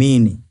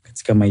kuamini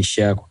katika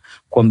maisha yako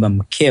kwamba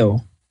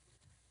mkeo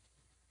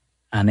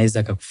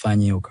anaweza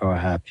kukufanya ukawa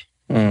happy.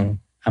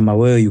 Ama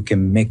wewe you can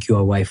make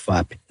your wife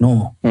happy.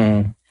 No.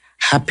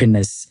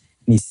 Happiness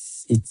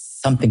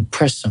it's something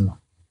personal.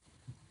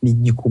 Ni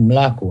jukumu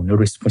lako, ni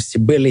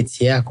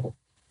responsibility yako.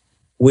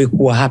 Wewe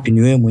kuwa happy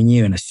ni wewe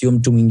mwenyewe na sio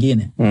mtu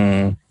mwingine.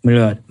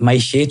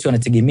 Maisha yetu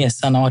yanategemea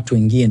sana watu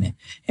wengine,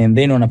 and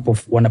then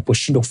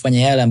wanaposhindwa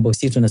kufanya yale ambayo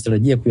sisi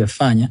tunatarajia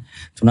kuyafanya,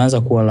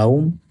 tunaanza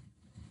kuwalaumu.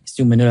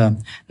 Sio, umeelewa?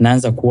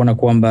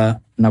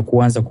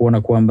 Kuanza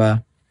kuona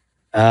kwamba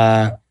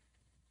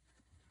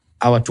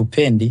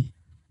hawatupendi.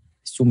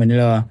 Sio,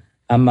 umeelewa?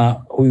 Ama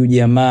huyu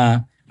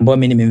jamaa mbona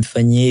mimi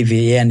nimemfanyia hivi,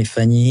 yeye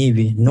anifanyia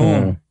hivi.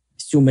 No.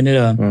 Sio,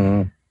 umeelewa?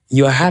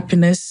 Your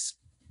happiness,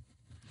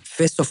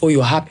 first of all,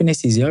 your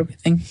happiness is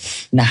everything.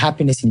 Na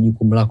happiness ni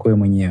jukumu lako wewe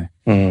mwenyewe.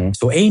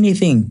 So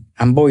anything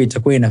ambayo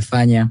itakuwa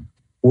inafanya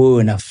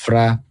wewe na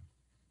furaha,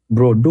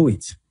 bro, do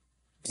it.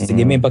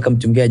 Usitegemee mpaka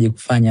mtu mwingine aje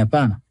kufanya,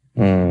 hapana.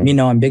 Mimi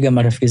nawaambia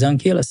marafiki zangu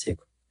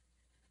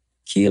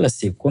kila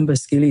siku kwamba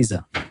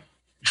sikiliza,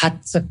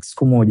 hata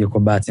siku moja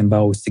kwa bahati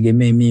mbaya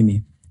usitegemee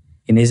mimi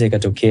inaweza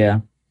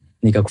ikatokea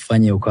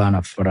nikakufanya ukawa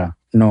na furaha.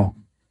 No.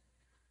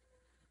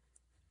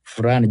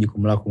 Furaha ni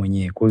jukumu lako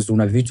mwenyewe. Kwa hiyo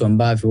una vitu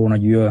ambavyo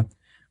unajua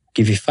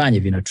ukivifanya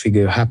vina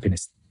trigger your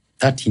happiness.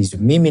 That is,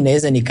 mimi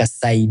naweza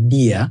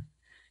nikasaidia,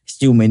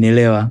 sijui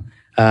umenielewa,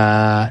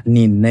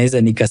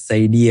 naweza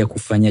nikasaidia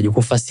kufanyaje,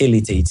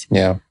 kufacilitate.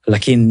 Yeah.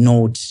 Lakini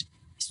not,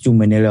 sijui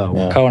umenielewa.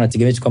 Yeah. Ukawa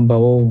unategemea kwamba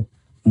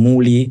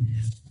Muli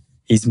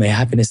is my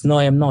happiness. No,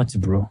 I am not,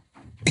 bro.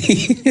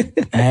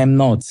 I am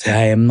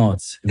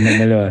not.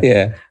 Umenielewa?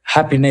 Yeah.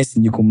 Happiness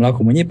ni jukumu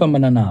lako mwenyewe,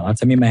 pambana nao.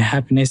 Hata mimi my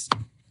happiness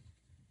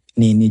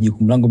ni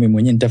jukumu langu mimi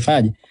mwenyewe,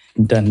 nitafaje?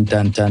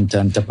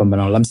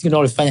 Nitapambana. La msingi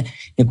tunalofanya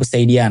ni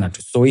kusaidiana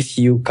tu. So if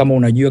you kama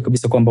unajua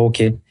kabisa kwamba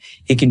okay,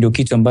 hiki ndio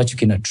kitu ambacho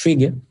kina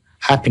trigger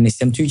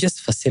happiness, you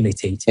just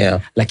facilitate.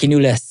 Yeah. Lakini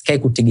yule asikai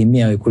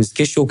kutegemea wewe, kwa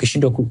kesho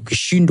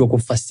ukishindwa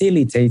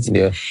kufacilitate,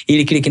 yeah,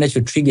 ili kile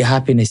kinacho trigger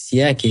happiness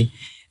yake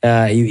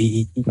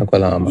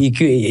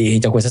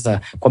itakuwa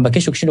sasa kwamba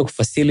kesho ukishindwa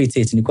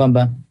kufacilitate ni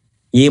kwamba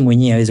yeye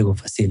mwenyewe aweze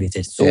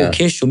kufacilitate. So yeah,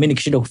 kesho mimi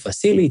nikishindwa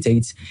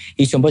kufacilitate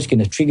hicho ambacho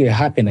kina trigger your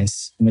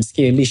happiness,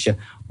 umesikia Elisha,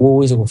 wewe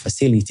uweze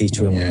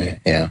kufacilitate wewe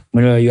mwenyewe. Yeah.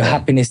 Your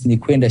happiness ni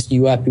kwenda sijui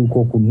wapi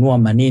huko kununua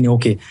manini.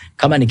 Okay,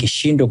 kama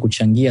nikishindwa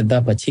kuchangia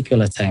that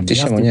particular time,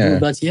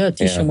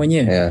 tisha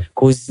mwenyewe.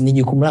 Cause ni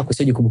jukumu lako,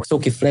 sio jukumu. So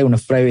ukifurahi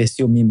unafurahi wewe,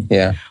 sio mimi.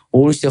 Yeah.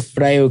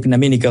 Ulishafurahi na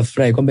mimi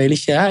nikafurahi kwamba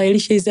Elisha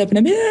is happy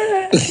na mimi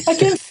I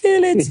can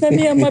feel it na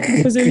mimi I'm happy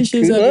because Elisha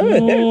is happy.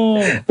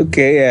 No.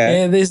 Okay,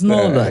 yeah. There's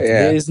no that.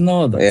 There is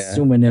no that. Yeah.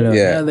 Sio umeelewa?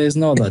 Yeah, there's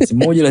no that.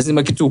 Moja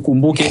lazima kitu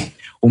ukumbuke,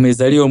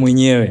 umezaliwa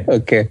mwenyewe.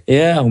 Okay.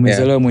 Yeah,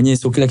 umezaliwa mwenyewe,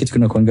 so kila kitu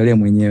kinakuangalia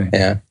mwenyewe.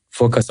 Yeah.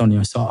 Focus on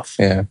yourself.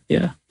 Yeah.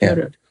 Yeah.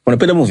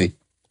 Unapenda movie?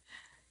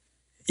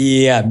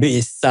 Yeah,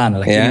 big sana,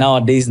 lakini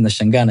nowadays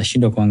nashangaa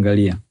nashindwa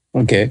kuangalia.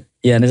 Okay.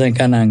 Yeah, naweza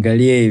nikaa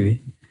naangalia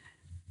hivi.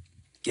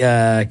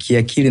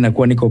 Kiakili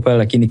nakuwa niko pale,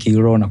 lakini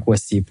kiroho nakuwa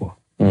sipo.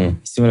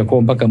 Sio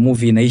kwa mpaka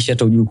movie inaisha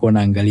hata hujui kuwa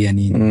naangalia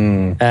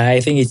nini.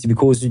 I think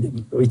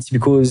it's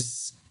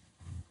because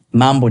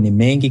mambo ni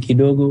mengi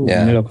kidogo.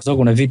 Yeah. Kwa sababu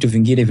kuna vitu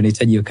vingine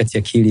vinahitaji wakati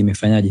akili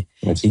imefanyaje,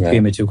 ikiwa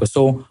imetuka.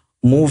 So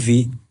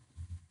movie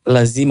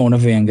lazima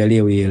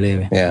unavyoangalia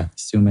uielewe. Yeah.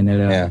 Sio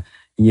umeelewa?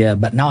 Yeah,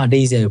 but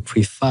nowadays I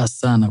prefer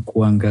sana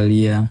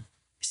kuangalia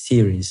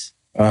series.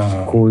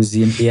 Because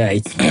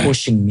it's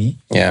pushing me.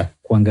 Yeah.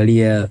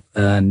 Kuangalia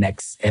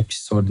next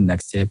episode.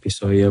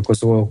 Yeah, kwa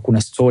sababu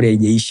kuna story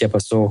haijaisha hapa,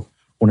 so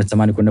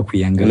unatamani kwenda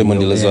kuiangalia. Ule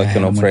mwendelezo wake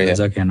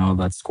unafurahia. And all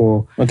that.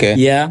 So, okay.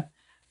 Yeah.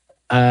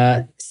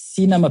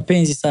 Sina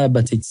mapenzi sana,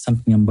 but it's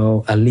something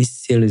about at least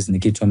series ni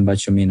kitu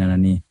ambacho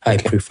mimi I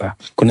prefer.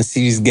 Kuna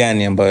series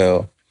gani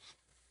ambayo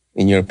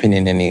in your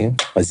opinion ni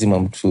lazima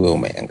mtu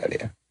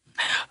umeangalia?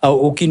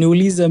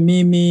 Ukiniuliza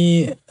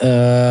mimi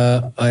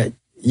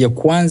ya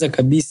kwanza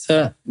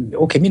kabisa,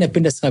 okay, mimi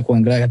napenda sana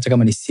kuangalia hata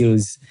kama ni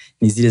series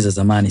ni zile za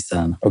zamani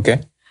sana. Okay.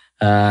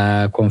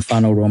 Kwa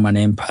mfano Roman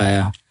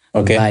Empire,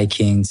 okay,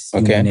 Vikings,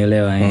 okay,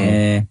 umeelewa?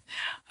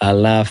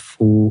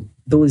 Alafu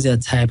those are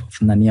type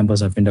of nani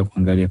ambazo napenda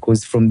kuangalia,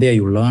 because from there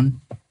you learn.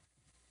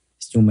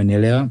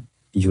 Umeelewa?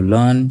 You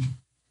learn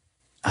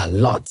a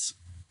lot.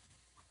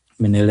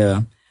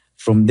 Umeelewa?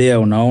 From there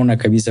unaona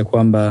kabisa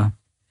kwamba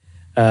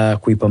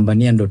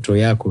kuipambania ndoto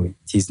yako,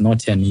 it is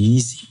not an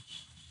easy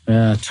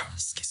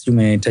task.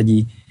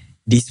 Unahitaji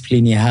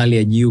discipline ya hali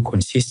ya juu,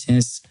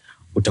 consistency.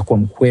 Utakuwa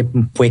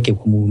mpweke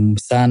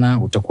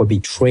sana, utakuwa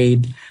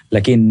betrayed,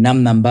 lakini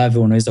namna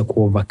ambavyo unaweza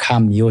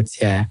kuovercome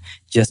yote haya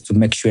just to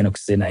make sure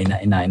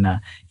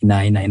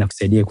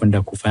inakusaidia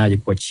kwenda kufanyaje,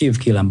 kuachieve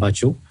kile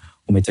ambacho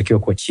umetakiwa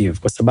kuachieve.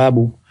 Kwa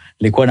sababu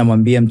nilikuwa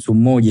namwambia mtu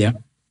mmoja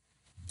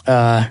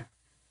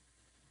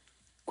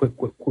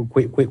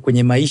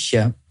kwenye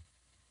maisha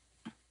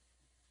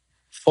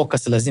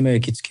focus lazima iwe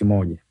kitu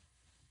kimoja.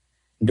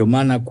 Ndio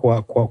maana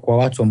kwa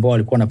watu ambao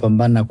walikuwa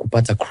wanapambana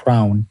kupata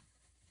crown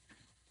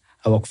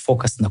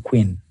hawakufocus na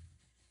queen.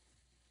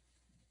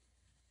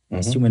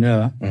 Sio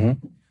umeelewa?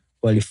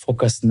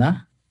 Walifocus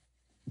na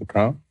the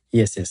crown.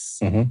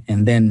 Yes.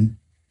 And then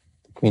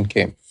the queen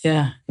came.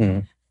 Yeah.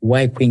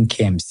 Why queen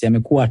came? Si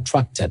amekuwa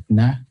attracted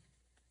na,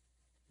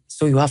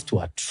 so you have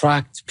to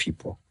attract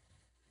people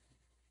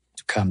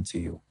to come to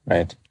you.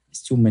 Right.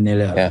 Sio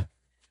umeelewa? Yeah.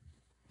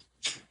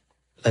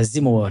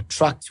 Lazima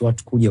attract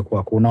watu kuja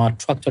kwako. Una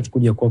attract watu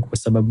kuja kwako kwa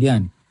sababu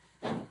gani?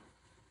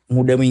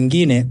 Muda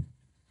mwingine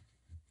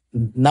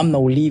namna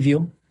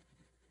ulivyo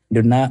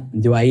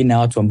ndio aina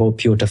watu ambao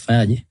pia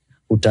utafanyaje,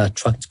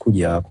 uta-attract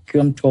kuja wako.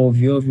 Kiwa mtu wa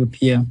ovyo ovyo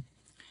pia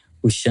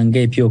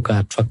ushangae pia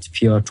uka-attract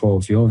pia watu wa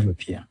ovyo ovyo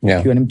pia.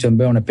 Yeah. Kiwa ni mtu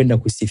ambaye unapenda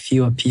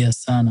kusifiwa pia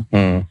sana,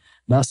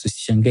 basi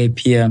usishangae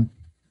pia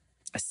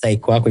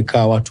psycho yako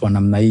ikawa watu wa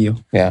namna hiyo.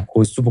 Yeah.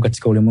 Kwa sababu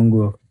katika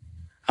ulimwengu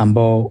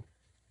ambao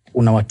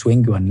una watu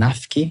wengi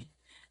wanafiki,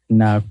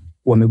 na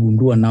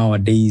wamegundua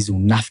nowadays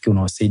unafiki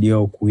unawasaidia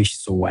wao kuishi,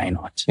 so why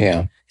not?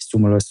 Yeah.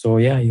 So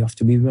yeah, you have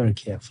to be very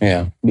careful.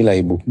 Yeah, bila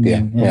aibu.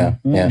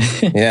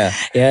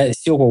 Yeah,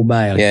 sio kwa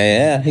ubaya.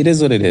 Yeah, it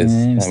is what it is.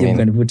 I mean,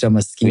 kanivuta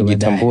masikio baadaye.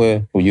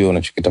 Kujitambue, ujue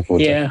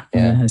unachokitafuta.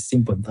 Yeah,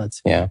 simple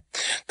that. Yeah.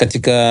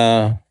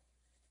 Katika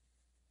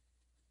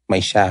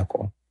maisha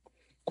yako,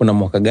 kuna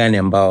mwaka gani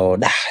ambao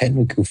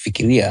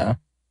ukiufikiria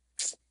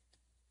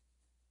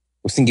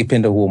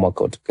usingependa huo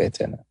mwaka utokee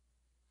tena?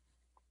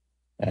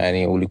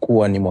 Yani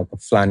ulikuwa ni mwaka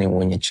fulani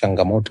mwenye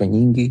changamoto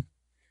nyingi,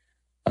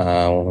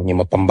 mwenye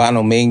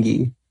mapambano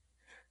mengi,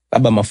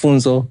 labda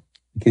mafunzo,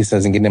 kisa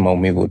zingine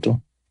maumivu tu.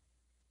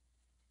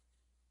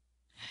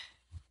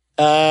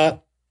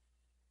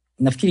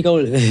 Nafikiri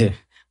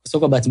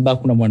kwa bahati mbaya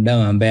kuna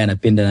mwanadamu ambaye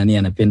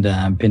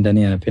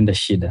anapenda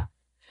shida.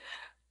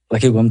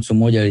 Lakini kwa mtu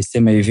mmoja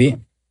alisema hivi,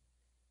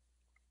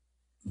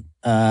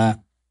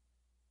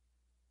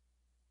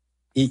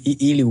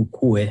 ili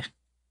ukue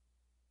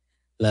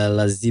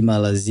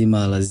lazima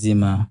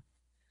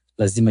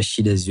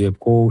shida ziwe.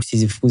 Kwa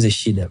usizifukuze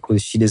shida, kwa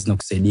shida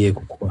zinakusaidia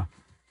kukua.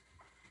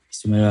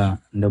 Simela,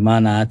 ndio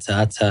maana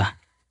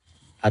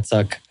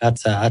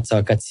hata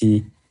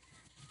wakati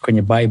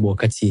kwenye Bible,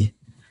 wakati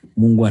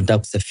Mungu anataka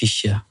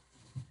kusafisha,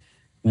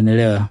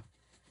 umeelewa,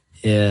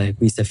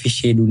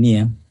 kuisafisha hii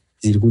dunia,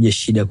 zilikuja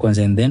shida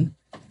kwanza, and then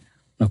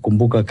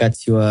nakumbuka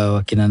wakati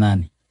wa kina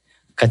nani,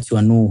 wakati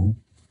wa Nuhu,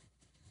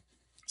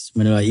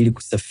 umeelewa, ili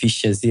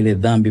kusafisha zile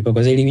dhambi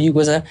kwa sababu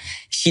kwanza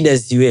shida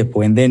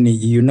ziwepo, and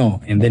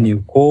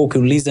then kwa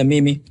ukiuliza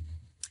mimi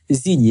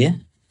zije,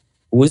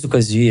 uwezo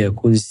kuzuia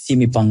kusi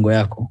mipango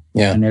yako,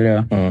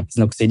 umeelewa,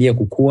 zinakusaidia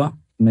kukua,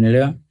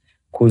 umeelewa,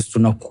 kwa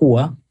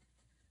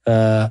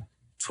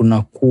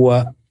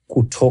tunakuwa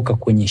kutoka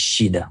kwenye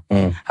shida.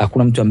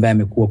 Hakuna mtu ambaye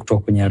amekuwa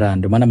kutoka kwenye raha.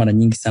 Ndio maana mara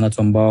nyingi sana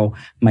watu ambao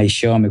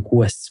maisha yao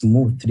yamekuwa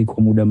smooth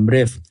kwa muda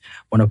mrefu,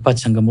 wanapata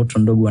changamoto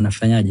ndogo,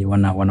 wanafanyaje?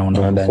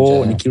 Wanaondoka.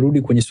 Kwa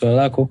nikirudi kwenye swala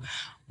lako,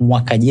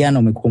 mwaka jana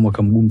umekuwa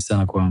mwaka mgumu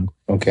sana kwangu.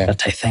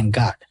 But I thank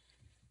God.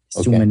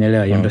 Sio,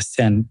 umeelewa? You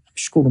understand?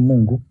 Shukuru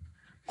Mungu.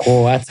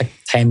 Kwa hata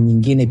time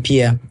nyingine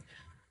pia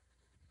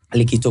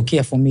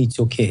likitokea for me, it's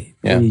okay.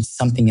 It's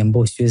something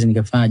ambayo siwezi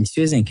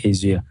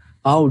nikaizuia.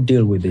 I'll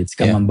deal with it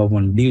kama ambavyo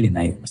ndeal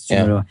na hiyo.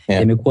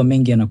 Yamekuwa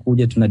mengi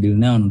yanakuja, tuna deal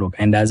nayo, ondoka.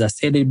 And as I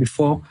said it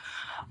before,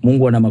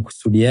 Mungu ana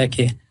makusudi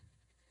yake,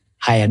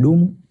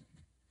 hayadumu.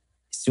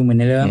 Si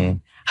umeelewa?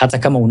 Hata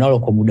kama unalo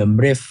kwa muda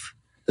mrefu,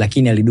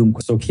 lakini alidumu,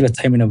 kwa sababu kila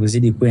time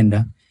inavyozidi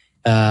kwenda,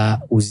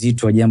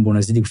 uzito wa jambo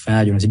unazidi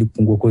kufanyaje, unazidi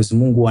kupungua. Kwa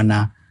sababu Mungu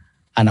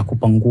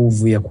anakupa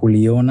nguvu ya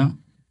kuliona,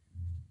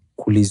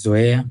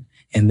 kulizoea,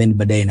 and then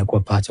baadaye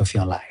inakuwa part of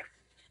your life.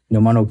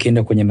 Ndio maana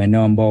ukienda kwenye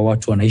maeneo ambao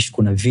watu wanaishi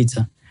kuna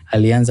vita,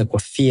 alianza kwa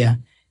fear,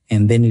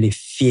 and then ile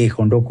fear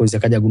ikaondoka,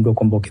 zikaja gundua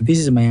kwamba okay, this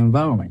is my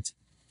environment.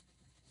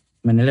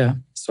 Umeelewa?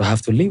 So I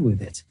have to live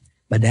with it.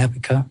 Baadaye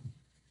adapt.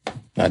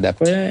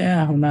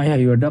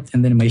 You adapt,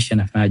 and then maisha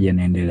yanafanyaje,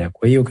 yanaendelea.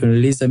 Kwa hiyo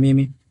ukiniuliza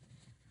mimi,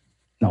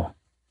 no.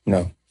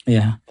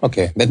 Yeah.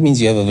 Okay, that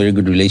means you have a very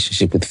good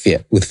relationship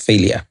with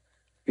failure.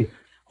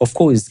 Of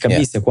course,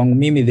 kabisa. Kwangu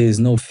mimi there is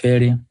no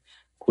failure.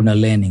 Kuna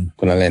learning.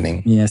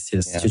 Yes.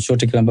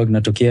 Chochote kile ambacho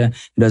kinatokea,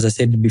 as I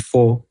said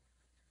before,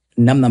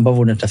 namna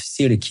ambavyo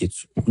unatafsiri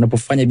kitu.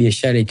 Unapofanya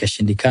biashara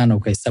ikashindikana,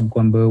 ukahesabu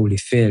kwamba wewe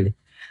ulifeli,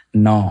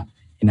 no,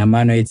 ina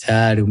maana wewe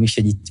tayari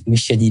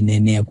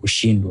umeshajinenea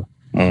kushindwa.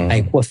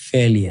 Haikuwa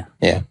failure.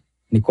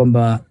 Ni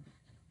kwamba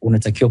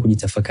unatakiwa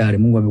kujitafakari.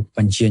 Mungu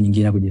amekupa njia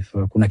nyingine ya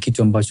kujifanya. Kuna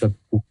kitu ambacho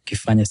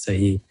ukifanya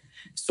sahihi.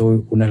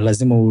 So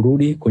lazima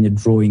urudi kwenye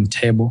drawing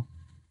table,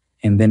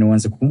 and then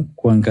uanze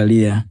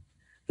kuangalia.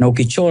 Na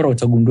ukichora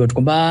utagundua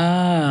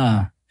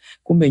kwamba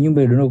kumbe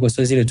nyumba ilidondoka kwa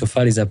sababu zile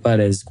tofali za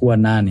pale zilikuwa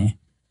 8,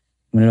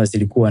 umeelewa,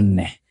 zilikuwa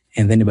 4,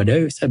 and then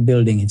baadaye you start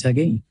building it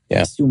again.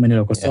 Sio,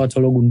 umeelewa, kwa sababu watu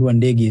waliogundua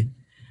ndege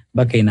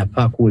mpaka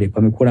inapaa kule,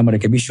 pamekuwa na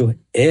marekebisho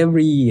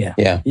every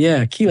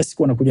year. Kila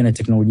siku wanakuja na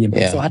teknolojia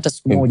mpya. So hata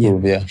siku moja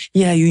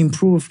you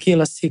improve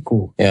kila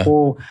siku.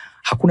 Kwa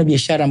hakuna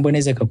biashara ambayo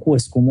inaweza ikakua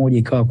siku moja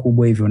ikawa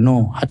kubwa hivyo,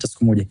 no, hata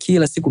siku moja.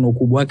 Kila siku na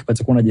ukubwa wake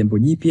patakuwa na jambo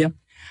jipya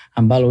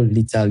ambalo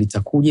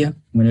litakuja,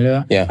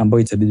 umeelewa,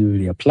 ambayo itabidi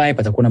uliapply.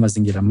 Patakuwa na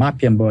mazingira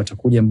mapya ambayo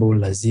yatakuja, ambayo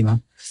lazima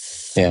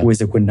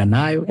uweze kwenda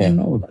nayo, and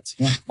all that.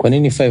 Kwa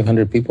nini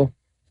 500 people?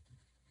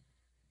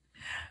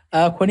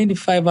 Kwa nini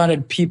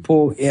 500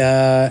 people?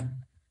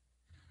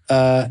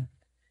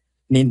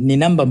 Ni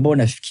namba ambayo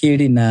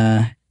nafikiri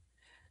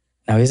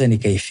naweza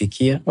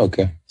nikaifikia.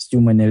 Sijui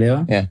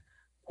umeelewa?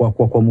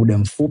 Kwa muda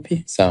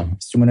mfupi.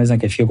 Sijui naweza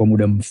nikaifikia kwa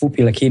muda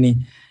mfupi,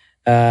 lakini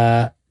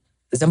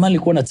zamani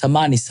nilikuwa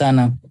natamani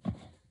sana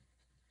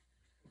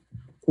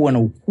kuwa na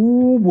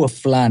ukubwa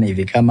fulani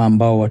hivi kama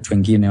ambao watu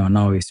wengine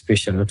wanao,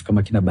 especially watu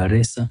kama kina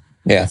Baresa.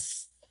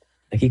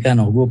 Lakini kana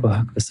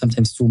naogopa, because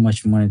sometimes too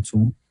much money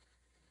too.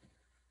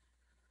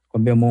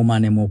 Kwambia more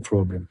money, more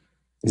problem.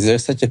 Is there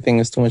such a thing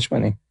as too much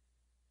money?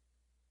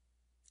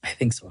 I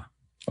think so.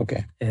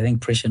 Okay. I think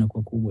pressure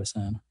inakuwa kubwa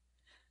sana.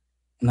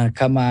 Na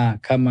kama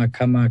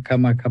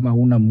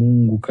una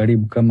Mungu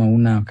karibu,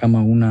 kama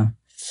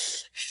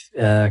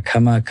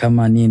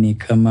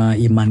kama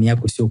imani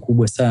yako sio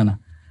kubwa sana,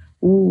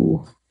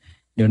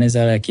 ndio ndio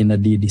naweza ala kina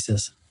Didi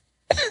sasa.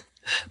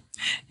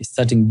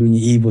 Starting doing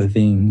evil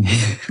thing.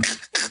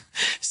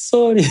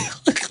 Sorry.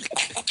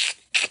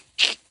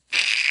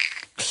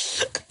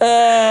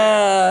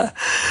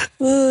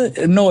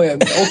 No,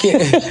 okay.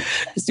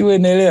 Siwe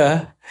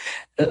naelewa.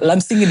 La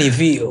msingi ni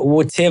hivi,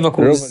 whatever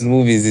Roman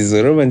movies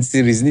hizo, Roman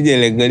series, nije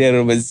niangalia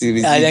Roman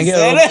series.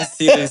 Aliangalia Roman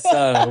series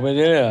sana,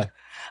 umeelewa?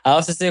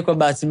 Alafu sasa kwa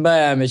bahati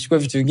mbaya amechukua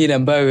vitu vingine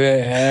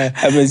ambavyo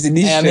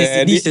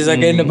amezidisha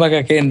zakaenda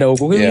mpaka kaenda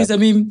huko. Kwa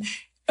mimi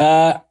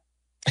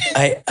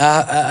I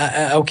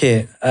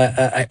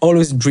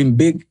always dream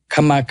big.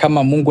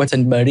 Kama Mungu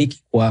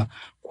atanibariki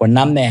kwa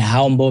namna ya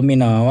hao ambao mimi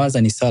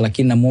nawawaza ni sawa,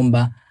 lakini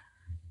namuomba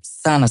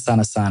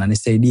sana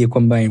nisaidie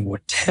kwamba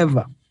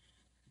whatever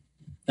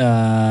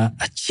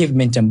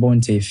achievement ambayo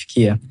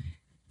nitaifikia,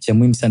 cha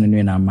muhimu sana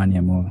niwe na amani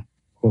ya moyo.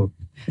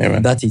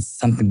 That is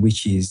something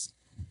which is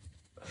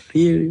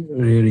really,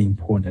 really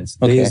important.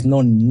 Okay. There is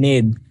no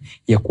need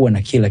ya kuwa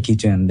na kila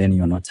kitu and then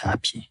you're not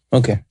happy.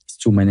 Okay.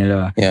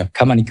 Umeelewa? Yeah.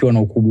 Kama nikiwa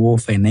na ukubwa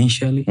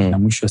financially, na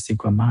mwisho wa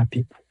siku I'm happy,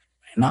 why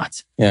not?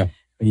 Yeah.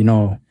 You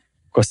know,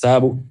 kwa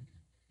sababu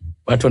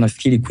watu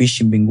wanafikiri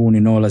kuishi mbinguni,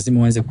 no,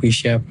 lazima uanze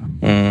kuishi hapa.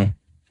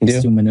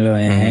 Ndio.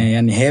 Umeelewa?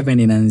 Yani heaven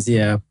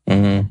inaanzia hapa.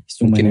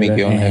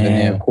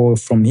 Kwa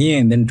from here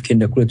and then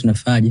tukienda kule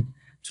tunafaje?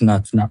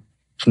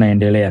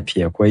 Tunaendelea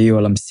pia. Kwa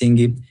hiyo la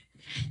msingi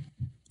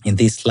in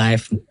this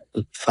life,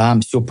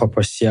 fahamu sio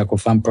purpose yako,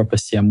 fahamu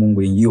purpose ya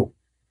Mungu in you.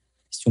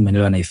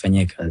 Umeelewa, na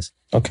ifanyie kazi.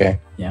 Okay.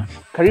 Yeah.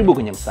 Karibu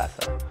kwenye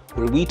Msasa,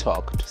 where we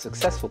talk to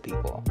successful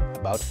people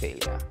about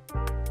failure.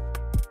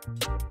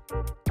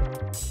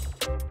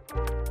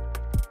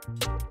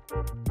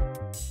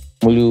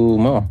 Muli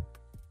umeoa?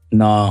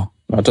 No.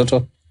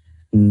 Watoto?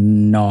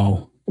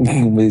 No.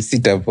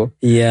 Umesita hapo?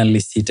 Yeah,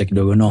 nilisita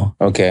kidogo, no.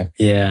 Okay.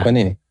 Yeah. Kwa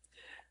nini?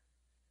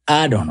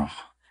 I don't know.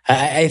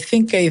 I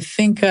think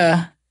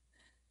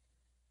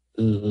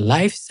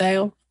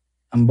lifestyle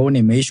ambao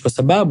nimeishi, kwa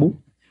sababu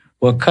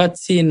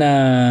wakati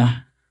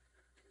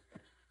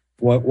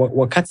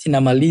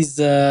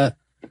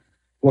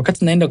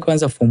naenda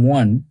kwanza form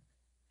 1,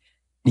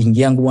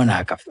 dingi yangu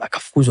bwana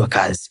akafukuzwa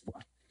kazi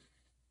bwana.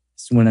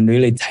 Sio, ndio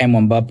ile time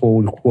ambapo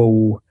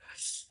ulikuwa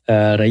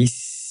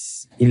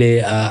rais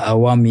ile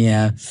awamu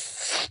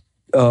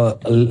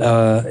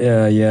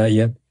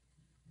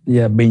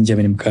ya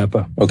Benjamin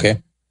Mkapa. Okay.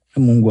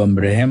 Mungu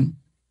amrehemu.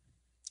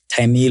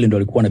 Time ile ndo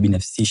alikuwa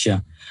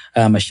anabinafsisha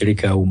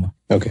mashirika ya umma.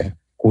 Okay.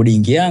 Kwa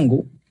dingi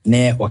yangu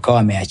ne wakawa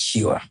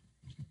wameachiwa.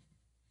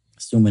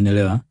 Sio,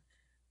 umeelewa?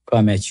 Kwa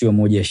wameachiwa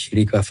moja ya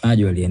shirika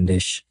wafanyaji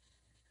waliendesha.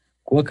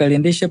 Kwa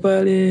kaliendesha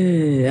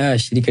pale,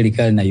 shirika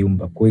likali na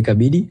yumba. Kwa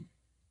ikabidi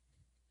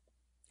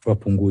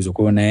wapunguzwe.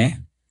 Kwa naye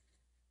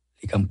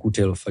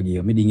likamkuta hilo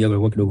fagio. Mimi dingi yangu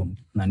ilikuwa kidogo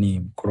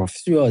mkorofi.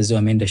 Sio wazee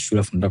wameenda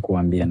shule afu nataka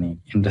kuambia nini.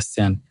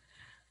 Understand?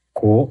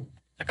 Kwa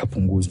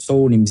akapunguzwa.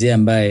 So ni mzee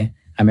ambaye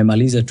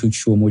amemaliza tu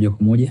chuo moja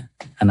kwa moja,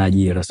 ana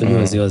ajira. Sio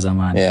wazee wa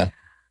zamani. Yeah.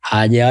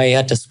 Hajawahi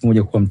hata siku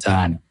moja kuwa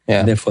mtaani.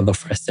 Yeah. Then for the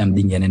first time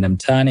dingi anaenda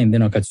mtaani, and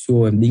then wakati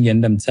huo dingi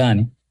anaenda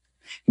mtaani,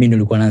 mimi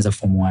nilikuwa naanza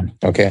form 1.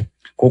 Okay.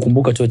 Kwa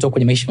kumbuka tulitoka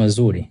kwenye maisha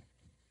mazuri.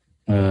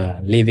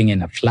 Living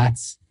in a flat.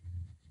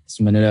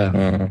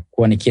 Simenelewa.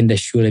 Kwa nikienda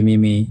shule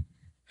mimi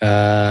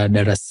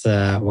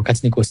darasa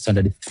wakati niko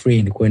standard 3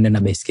 nilikuwa naenda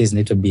na baiskeli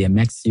inaitwa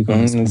BMX, you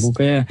can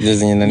kumbuka ya.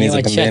 Ni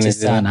wachache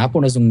sana. Hapo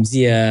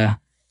unazungumzia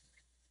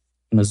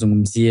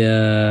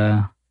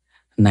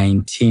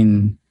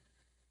 1989.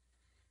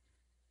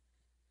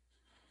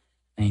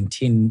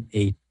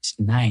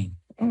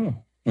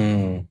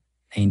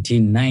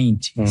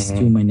 1990,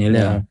 sio,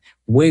 umeelewa?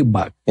 Way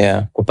back.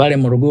 Yeah. Kwa pale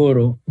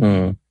Morogoro,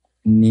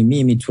 ni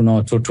mimi tuna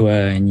watoto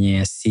wenye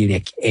asili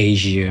ya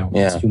Asia,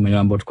 sio,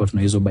 umeelewa, ambao tulikuwa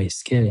tuna hizo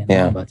baiskeli.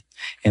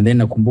 And then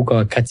nakumbuka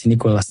wakati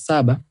niko la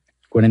 7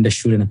 kwa naenda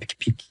shule na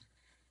pikipiki.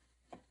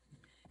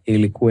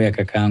 Ilikuwa ya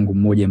kakaangu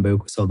mmoja ambaye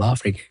yuko South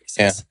Africa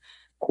sasa.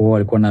 Kwa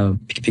alikuwa na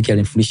pikipiki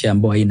alinifundisha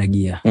ambao haina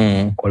gia.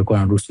 Kwa alikuwa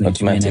anaruhusu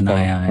nitumie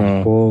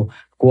naye.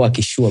 Kwa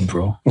akishua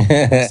bro.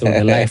 So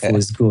the life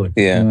was good.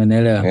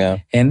 Umeelewa? Yeah.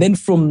 And then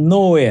from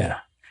nowhere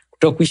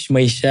kutoka kuishi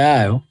maisha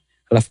hayo,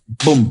 alafu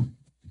boom,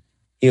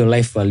 hiyo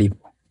life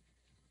alipo.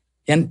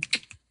 Yani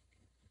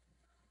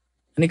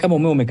kama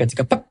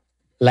umekatika pap,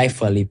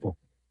 life alipo.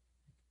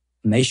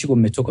 Naishi kwa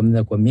mmetoka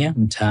mnza kwa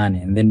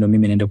mtaani, and then ndo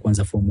mimi naenda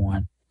kuanza form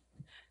 1.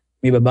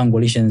 Mimi babangu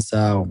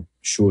alishanisahau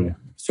shule.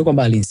 Sio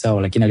kwamba alinisahau,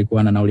 lakini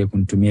alikuwa na nauli ya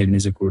kunitumia ili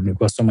niweze kurudi.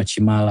 Nilikuwa soma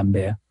Chimala,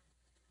 Mbeya.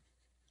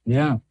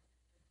 Yeah.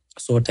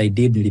 So what I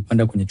did,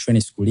 nilipanda kwenye train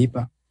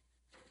sikulipa.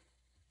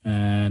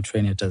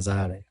 Train ya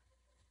Tazara.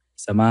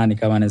 Samahani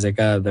kama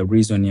inawezekana the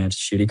reason ya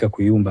shirika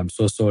kuyumba, I'm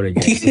so sorry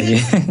guys.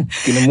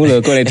 Kina Muli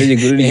alikuwa anahitaji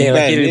kurudi nyumbani.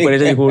 Lakini nilikuwa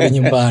nahitaji kurudi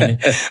nyumbani.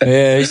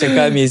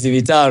 Ishakaa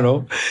miezi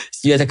 5,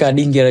 sijui hata kama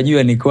dingi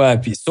anajua niko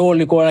wapi. So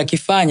nilikuwa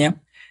nakifanya,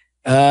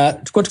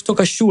 tulikuwa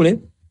tukitoka shule,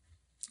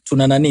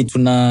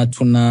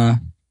 tuna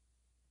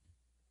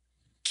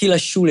kila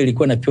shule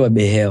ilikuwa inapewa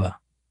behewa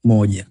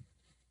moja.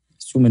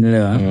 Sio,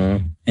 umeelewa?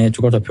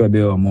 Tulikuwa tunapewa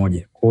behewa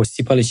moja. Kwa hiyo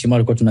si pale Chimala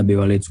tulikuwa tuna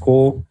behewa letu.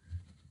 Kwa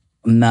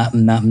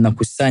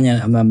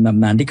mnakusanya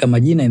mnaandika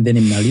majina and then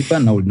mnalipa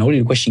nauli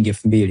ilikuwa shilingi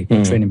 2,000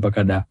 kwa train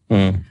mpaka Dar.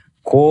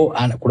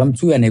 Kuna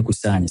mtu huyu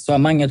anayekusanya. So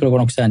among watu walikuwa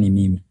wanakusanya ni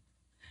mimi.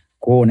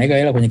 Unaweka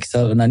hela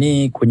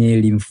kwenye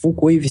kwenye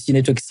limfuko hivi si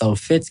inaitwa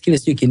kisalfeti kile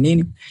sio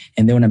kinini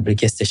and then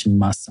unampelekea station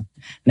master.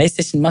 Na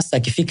station master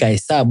akifika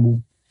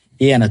hesabu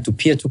yeye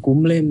anatupia tu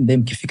kumle then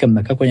mkifika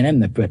mnakaa kwenye naye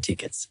mnapewa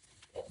tickets.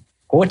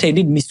 What I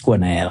did miss kuwa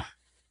na hela.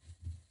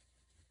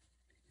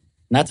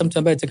 Na hata mtu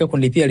ambaye atakao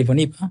kunilipia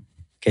alivyonipa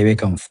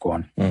kaiweka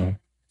mfukoni.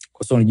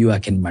 Kwa sababu unajua I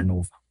can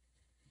maneuver.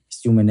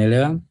 Si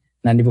umeelewa?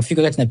 Na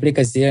nilipofika wakati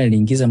napeleka zile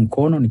niliingiza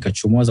mkono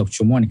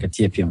kuchomoa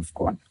nikatia pia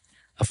mfukoni.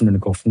 Afu ndo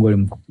nikafungua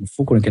ile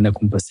mfuko nikaenda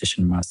kumpa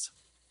station master.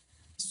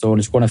 So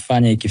nilikuwa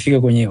nafanya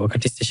ikifika kwenye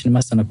wakati station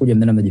master anakuja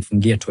mimi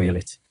najifungia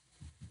toilet.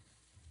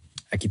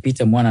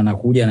 Akipita mwana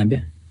anakuja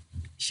ananiambia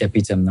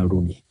shapita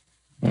mnarudi.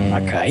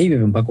 Aka hivi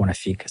mpaka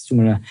unafika.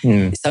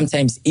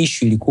 Sometimes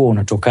issue ilikuwa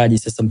unatokaje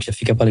sasa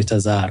mkishafika pale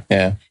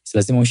Tazara. Si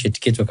lazima ushe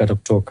tiketi wakati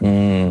kutoka.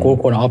 Kwa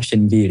kuna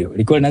option mbili.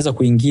 Ilikuwa inaweza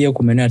kuingia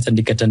kumenea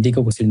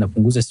tandika kusili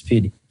napunguza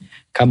speed.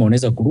 Kama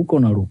unaweza kuruka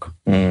unaruka.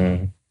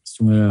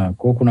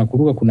 Kwa kuna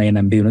kuruka kuna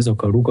aina mbili. Unaweza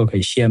ukaruka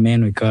ukaishia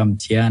meno ikawa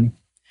mtihani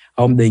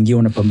au muda mwingine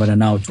unapambana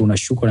nao tu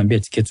unashuka unaambia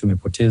tiketi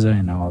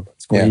umepoteza na wapi.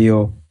 Kwa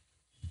hiyo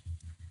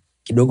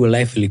kidogo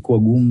life ilikuwa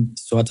gumu.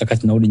 So hata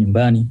wakati narudi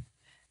nyumbani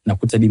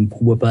nakuta bi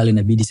mkubwa pale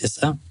inabidi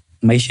sasa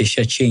maisha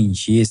isha change.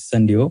 Yeye sasa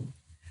ndio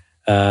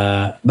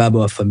baba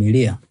wa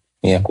familia.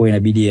 Kwa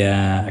inabidi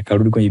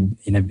akarudi kwenye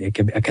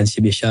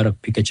akaanzisha biashara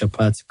kupika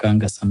chapati,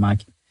 kukaanga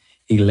samaki.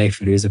 Ili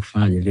life iliweza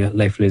kufanya,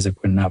 life iliweza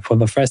kwenda. For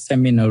the first time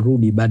mimi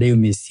narudi baada ya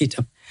miezi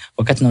 6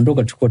 wakati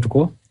naondoka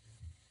tuko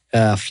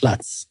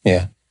flats.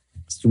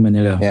 Sio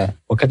umeelewa?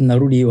 Wakati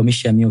narudi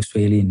wameshahamia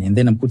Uswahilini and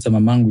then namkuta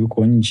mamangu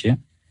yuko nje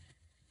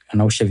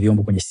anaosha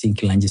vyombo kwenye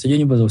sink la nje. Sio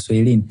nyumba za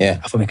Uswahilini.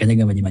 Afa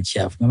amekanyaga maji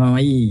machafu. Mama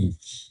hii.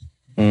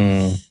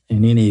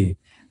 Nini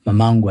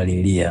mamangu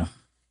alilia.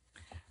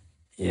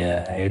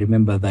 I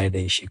remember that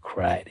day she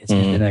cried.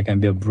 And then I can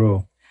be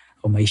bro,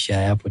 maisha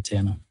hayapo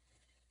tena.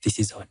 This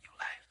is our new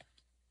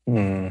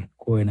life.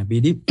 Kwa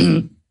inabidi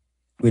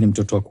wewe ni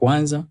mtoto wa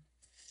kwanza.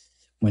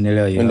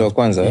 Muelewa hiyo. Ndio wa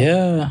kwanza?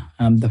 Yeah,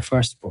 I'm the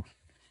first born.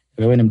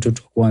 Wewe ni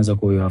mtoto wa kwanza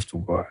kwa hiyo you have to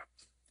go.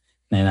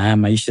 Na haya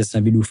maisha sasa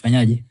inabidi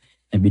ufanyaje?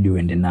 Inabidi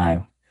uende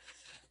nayo.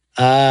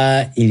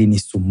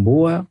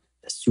 Ilinisumbua,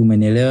 si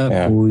umeelewa?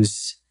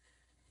 Because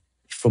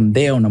from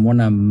there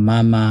unamwona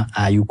mama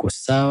hayuko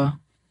sawa,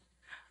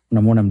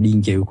 unamwona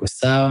mdingi hayuko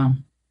sawa,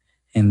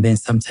 and then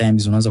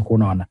sometimes unaanza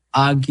kuona wana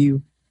argue,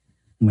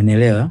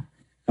 umeelewa?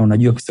 Na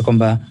unajua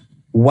kwamba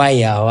why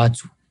ya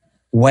watu,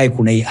 why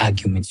kuna hii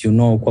argument, you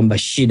know kwamba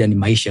shida ni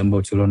maisha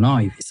ambayo tulionao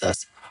hivi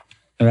sasa.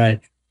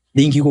 Right?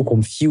 Dingi yuko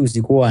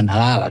confused, kwa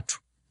analala tu.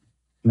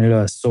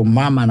 Umeelewa? So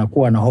mama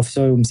anakuwa na hofu,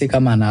 so mse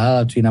kama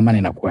analala tu ina maana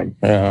inakuwaje?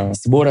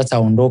 Si bora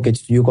taondoke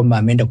tujue kwamba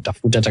ameenda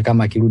kutafuta hata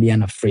kama akirudi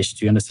ana fresh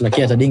tu.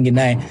 Lakini hata dingi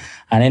naye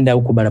anaenda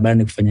huko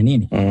barabarani kufanya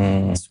nini?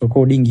 So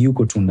kwa dingi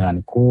yuko tu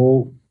ndani.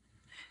 Kwa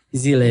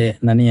zile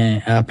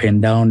up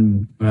and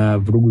down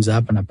vurugu za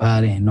hapa na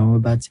pale and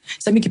all that.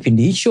 Sasa mimi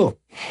kipindi hicho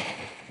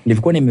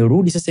nilikuwa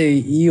nimerudi sasa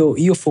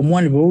hiyo form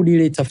 1 nilirudi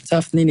ile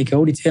tough nini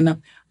kaudi tena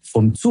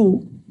form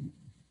 2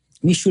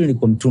 mimi shule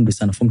nilikuwa mtundu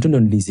sana. Form 2 ndo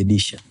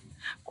nilizidisha.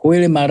 Kwa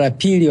ile mara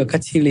pili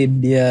wakati ile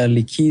ya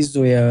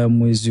likizo ya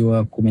mwezi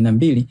wa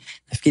 12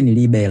 nafikiri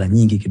niliiba hela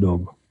nyingi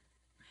kidogo.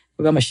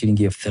 Kwa kama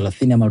shilingi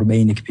 30 ama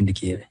 40 kipindi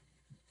kile.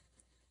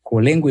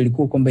 Kwa lengo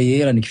ilikuwa kwamba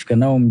hela nikifika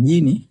nao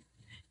mjini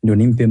ndio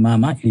nimpe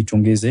mama ili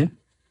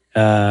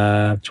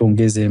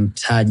tuongeze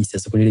mtaji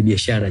sasa kwa ile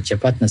biashara ya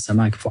chapati na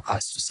samaki for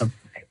us to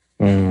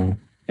survive.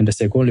 Ndio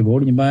sasa kwa ile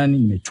nyumbani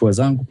nimetoa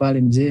zangu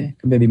pale mzee,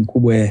 kama bibi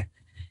mkubwa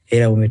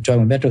hela umetoa,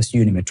 mbona hata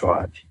usijui nimetoa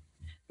wapi.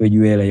 Wewe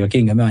jua hela hiyo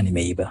kingamea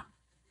nimeiba.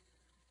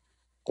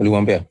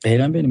 Ulimwambia?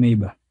 Niambia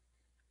nimeiba.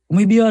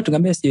 Umeibia watu?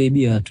 Ngambia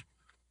sijaibia watu.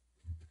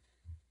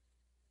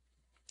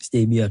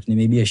 Sijaibia watu,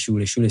 nimeibia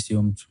shule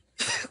sio mtu.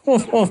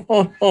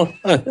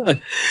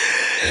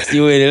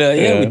 Sio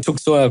ile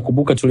tuksoa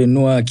kubuka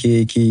tulinunua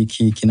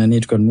kinani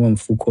tukanunua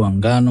mfuko wa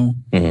ngano.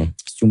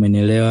 Sio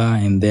umeelewa,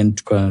 and then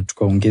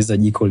tukaongeza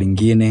jiko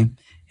lingine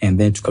and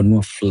then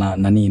tukanunua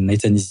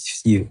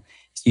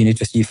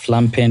inaitwa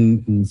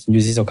flampen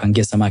juzi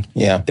ukaangia samaki.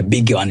 The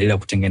big one ile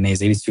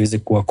kutengeneza ili siweze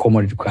kuwa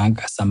common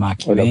tukaanga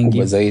samaki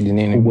wengi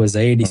kubwa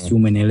zaidi sio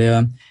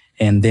umeelewa.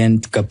 And then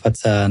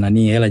tukapata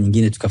hela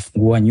nyingine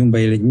tukafungua nyumba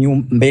ile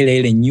mbele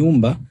ile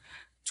nyumba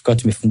tukawa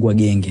tumefungua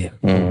genge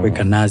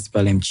kuweka nazi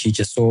pale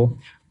mchicha. So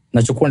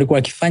nachokuwa nilikuwa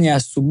nikifanya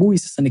asubuhi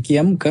sasa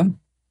nikiamka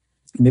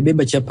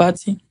nimebeba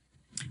chapati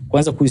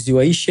kwanza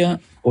kuziwaisha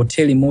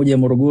hoteli moja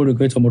Morogoro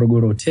inaitwa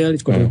Morogoro Hotel.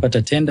 Tulikuwa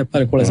tumepata tenda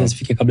pale kwa lazima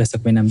zifike kabla saa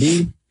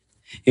 12.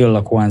 Hilo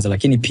la kwanza,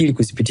 lakini pili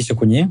kuzipitisha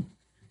kwenye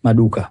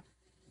maduka.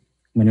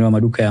 Umeelewa,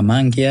 maduka ya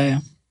mangi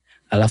haya.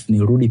 Alafu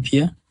nirudi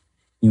pia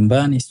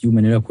nyumbani, sijui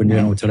umeelewa,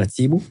 kuendelea na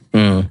utaratibu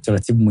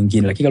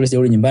mwingine. Lakini kabla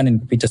sijarudi nyumbani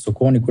nikupita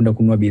sokoni kwenda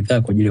kununua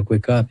bidhaa kwa ajili ya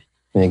kuweka wapi?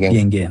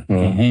 Genge.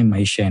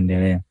 Maisha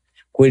yaendelea.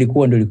 Kwa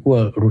ilikuwa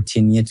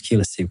routine yetu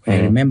kila siku.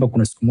 I remember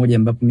kuna siku moja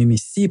ambapo mimi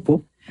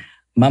sipo,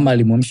 mama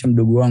alimwamsha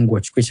mdogo wangu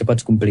achukue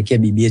chapati kumpelekea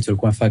bibi yetu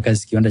alikuwa anafanya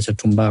kazi kiwanda cha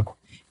tumbako,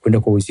 kwenda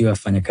kuwauzia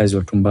wafanyakazi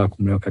wa tumbako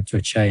mle wakati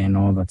wa chai and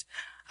all that.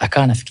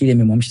 Akawa nafikiri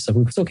amemwamsha saa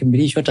 10 kwa sababu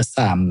kimbilisho hata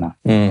saa hamna.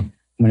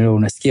 Mwenyewe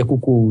unasikia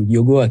kuku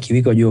jogoo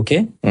akiwika unajua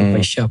okay,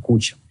 maisha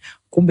kucha.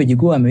 Kumbe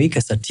jogoo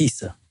amewika saa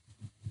 9.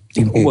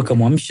 Mkubwa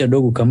kamwamsha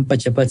dogo kampa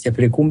chapati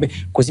apele, kumbe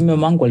kwa sababu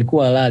mamangu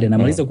alikuwa alale na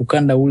maliza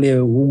kukanda ule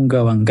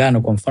unga wa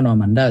ngano kwa mfano wa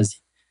mandazi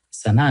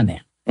saa 8.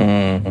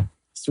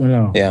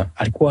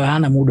 Alikuwa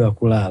hana muda wa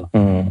kulala.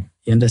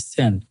 You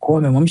understand? Kwa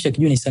amemwamsha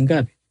kijua ni saa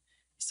ngapi?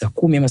 Saa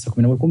 10 ama saa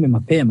 11, kumbe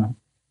mapema.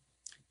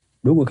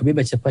 Dogo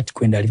kabeba chapati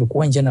kwenda,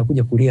 alivyokuwa nje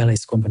anakuja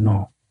kurealize kwamba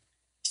no,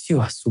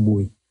 sio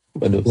asubuhi.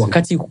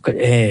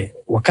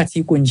 Wakati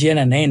yuko njiani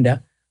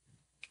anaenda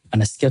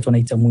anasikia watu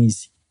wanaita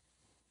mwizi.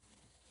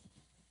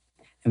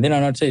 And then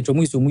anaita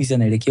mwizi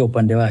anaelekea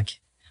upande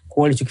wake.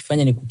 Kwa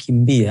alichokifanya ni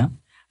kukimbia,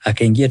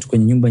 akaingia tu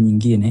kwenye nyumba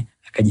nyingine,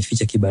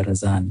 akajificha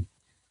kibarazani.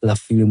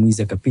 Alafu yule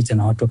mwizi akapita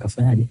na watu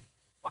wakafanyaje?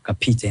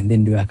 Wakapita, and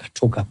then ndio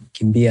akatoka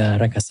kimbia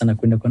haraka sana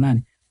kwenda kwa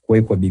nani?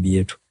 Kwa bibi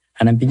yetu.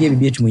 Anampigia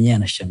bibi yetu mwenyewe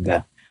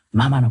anashangaa.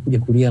 Mama anakuja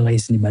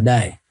kurealize ni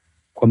baadaye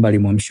kwamba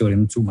alimwamsha yule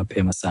mtu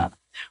mapema sana.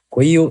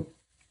 Kwa hiyo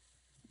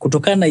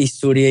kutokana na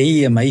historia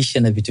hii ya maisha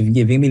na vitu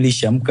vingine, mimi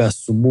nilishaamka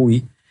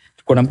asubuhi,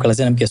 tulikuwa naamka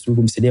lazima niamke asubuhi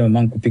kumsaidia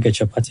mamangu kupika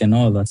chapati and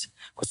all that.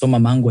 Kwa sababu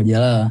mamangu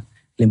hajalala,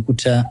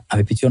 nilimkuta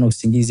amepitiwa na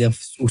usingizi,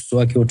 uso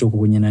wake wote uko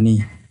kwenye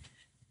nani?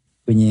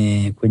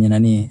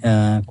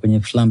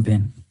 Kwenye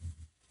flampen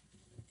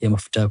ya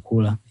mafuta ya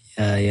kula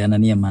ya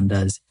nani ya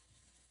mandazi.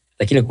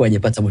 Lakini alikuwa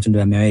hajapata moto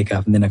ndio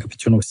ameweka, then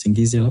akapitiwa na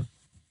usingizi alafu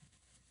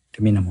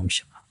mimi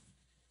namwamsha.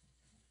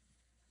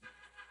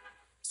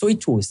 So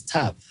it was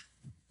tough.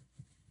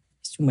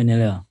 Sio,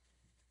 umeelewa?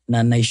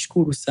 Na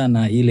nashukuru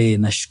sana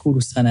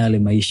yale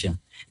maisha.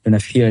 Ndio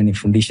nafikiri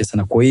nifundishe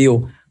sana. Kwa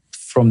hiyo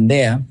from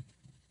there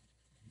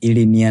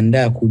ili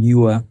niandaa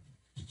kujua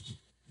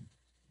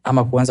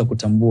ama kuanza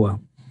kutambua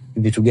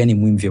vitu gani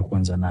muhimu vya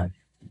kuanza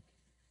navyo.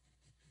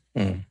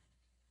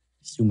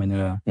 Sio,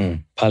 umeelewa?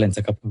 Pale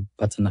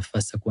nitakapopata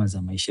nafasi ya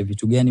kuanza maisha,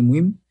 vitu gani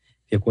muhimu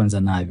vya kuanza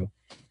navyo.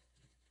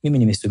 Mimi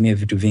nimesomea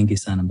vitu vingi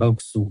sana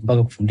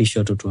mpaka kufundisha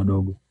watoto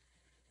wadogo.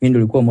 Mimi ndio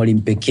nilikuwa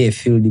mwalimu pekee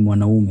field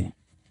mwanaume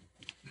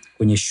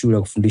kwenye shule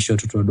ya kufundisha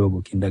watoto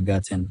wadogo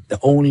kindergarten, the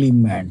only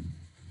man.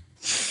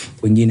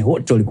 Wengine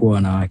wote walikuwa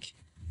wanawake.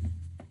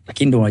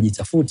 Lakini ndio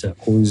wanajitafuta,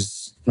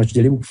 cause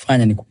tunachojaribu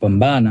kufanya ni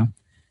kupambana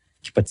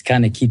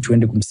kipatikane kitu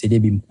ende kumsaidia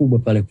bi mkubwa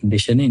pale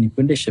kuendesha nini?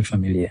 Kuendesha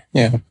familia.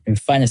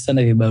 Nimefanya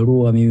sana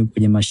vibarua mimi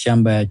kwenye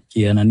mashamba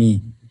ya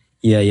nani?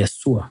 Ya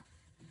SUA.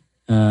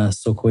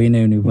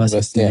 Sokoine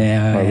University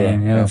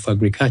of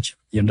Agriculture.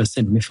 You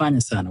understand?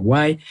 Nimefanya sana.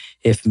 Why?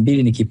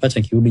 2000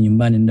 nikipata kirudi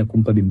nyumbani nenda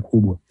kumpa bi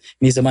mkubwa.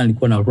 Mimi zamani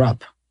nilikuwa na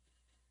rap.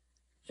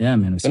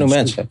 Man.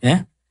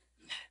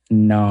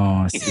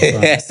 No,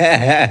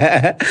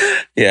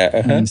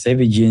 sasa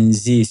hivi Gen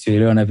Z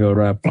sielewa navyo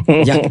rap.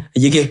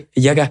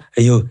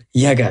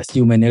 Yaga,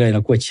 si umeelewa,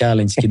 inakuwa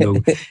challenge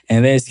kidogo.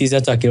 And then sikiza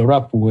hata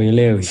akirap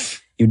uelewi.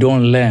 You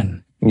don't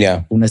learn.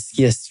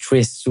 Unasikia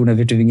stress, una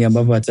vitu vingi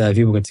ambavyo hata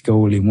vipo katika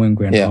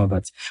ulimwengu and all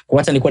that. Kwa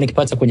hata nilikuwa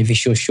nikipata kwenye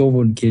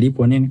vishow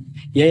nikilipwa nini,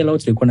 yeye lao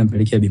tulikuwa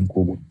nampelekea bi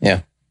mkubwa.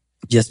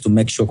 Just to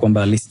make sure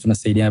kwamba at least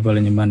tunasaidia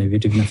pale nyumbani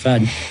vitu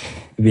vinafanya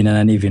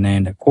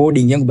vinaenda.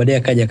 Coding yangu baadaye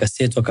akaja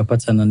akaseto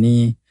akapata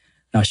nani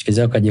na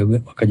washikaji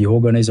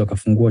wakajiorganize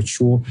wakafungua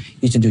chuo.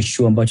 Hicho ndio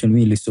chuo ambacho mimi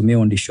nilisomea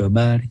uandishi wa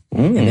habari.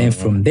 And then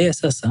from there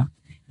sasa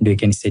ndio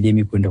ikanisaidia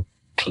mimi kwenda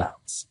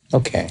clouds.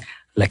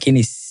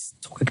 Lakini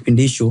toka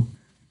kipindi hicho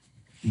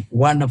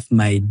one of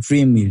my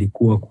dream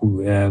ilikuwa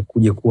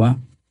kuja kuwa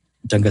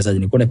mtangazaji.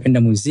 Nilikuwa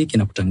napenda muziki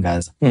na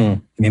kutangaza.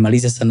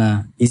 Nimemaliza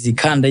sana hizi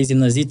kanda hizi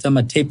mnaziita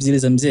ama tape zile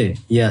za mzee.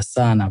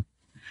 Sana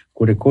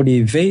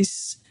kurekodi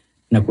voice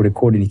na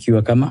kurekodi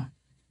nikiwa kama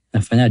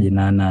nafanyaje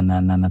na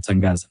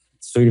natangaza.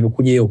 So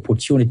ilivyokuja hiyo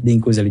opportunity then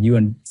because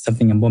alijua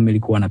something ambayo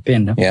nilikuwa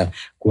napenda.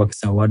 Kwa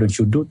sababu why don't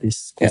you do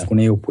this? Kwa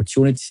kuna hiyo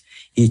opportunity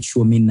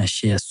chuo mimi na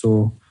share,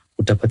 so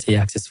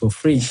utapata access for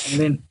free. And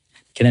then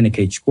kana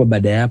nikaichukua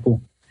baada ya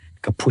hapo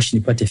kapush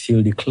nipate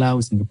field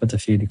clouds. Nilipata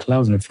field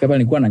clouds na nilifika pale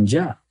nilikuwa na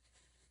njaa.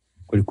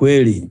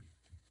 Kweli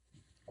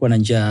kwa na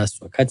njaa.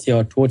 Wakati ya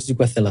watu wote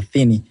tulikuwa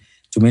 30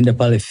 tumeenda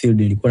pale field,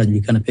 nilikuwa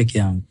najulikana peke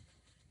yangu.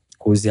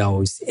 Because I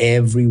was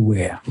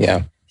everywhere.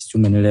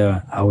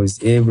 Umeelewa? I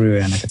was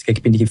everywhere. Na katika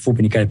kipindi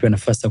kifupi nikapewa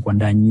nafasi ya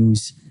kuandaa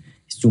news.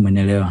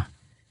 Umeelewa?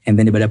 And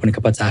then baada hapo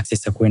nikapata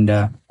access ya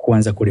kwenda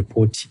kuanza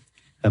kuripoti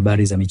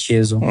habari za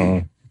michezo.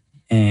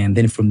 And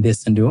then from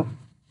this ndio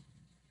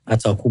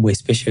hata wakubwa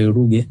especially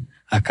Ruge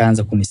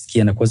akaanza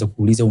kunisikia na kuanza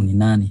kuuliza ni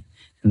nani.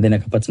 And then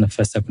akapata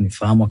nafasi ya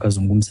kunifahamu,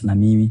 akazungumza na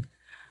mimi.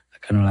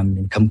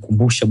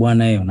 Nikamkumbusha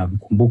bwana yeye,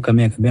 unakumbuka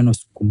mimi? Akambia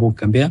usikumbuka.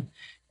 Akambia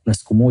kuna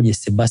siku moja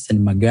Sebastian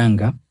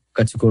Maganga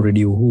wakati kwa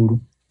Radio Uhuru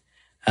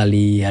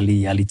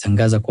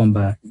alitangaza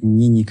kwamba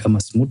nyinyi kama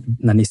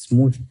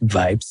smooth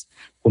vibes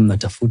kwa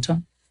mnatafuta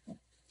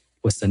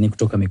wasanii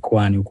kutoka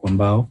mikoani huko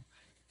ambao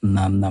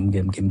na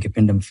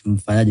mngependa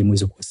mfanyaje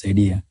mweze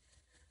kuwasaidia.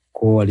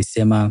 Kwa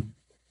alisema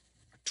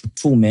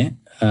tutume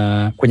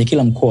kwenye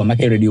kila mkoa,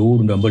 maana Radio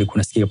Uhuru ndio ambayo ilikuwa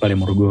nasikika pale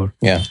Morogoro.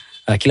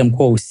 Kila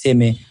mkoa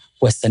useme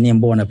wasanii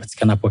ambao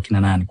wanapatikana hapo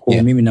kina nani.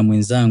 Kwa mimi na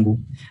mwenzangu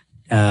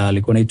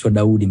alikuwa anaitwa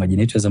Daudi,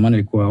 majina yetu ya zamani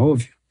alikuwa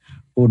ovyo.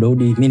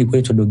 Daudi, mimi nilikuwa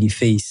naitwa Doggy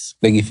Face.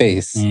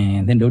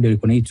 Then Daudi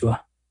alikuwa anaitwa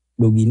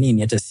Dogi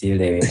nini hata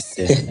sielewi.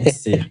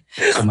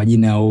 Kwa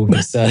majina ya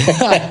ovyo sana.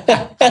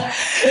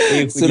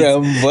 Sura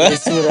mbwa.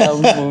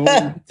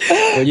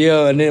 Kwa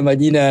hiyo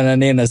majina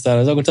yananena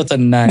sana. Sasa kutata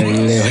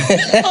ninayo leo.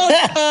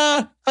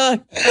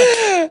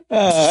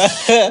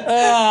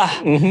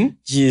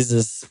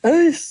 Jesus.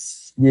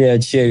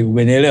 Cherry,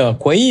 umenielewa.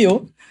 Kwa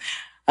hiyo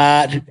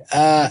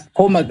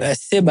kama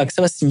Seba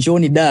akisema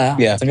sinjoni da,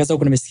 tangaza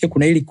huko nimesikia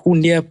kuna hili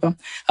kundi hapa,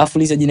 afu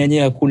liza jina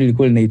lenyewe la kundi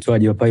lilikuwa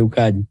linaitwaje?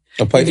 Wapayukaji.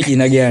 Hivi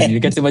jina gani?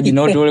 Likasema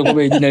jina wote wale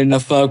kumbe jina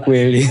linafaa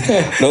kweli.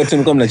 Na wote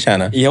mlikuwa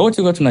mnachana? Wote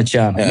tulikuwa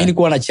tunachana. Mimi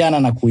nilikuwa nachana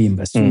na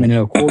kuimba. Sio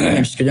umeelewa. Kwa hiyo mimi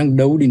mshikaji wangu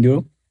Daudi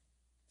ndio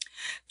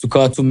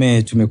tukawa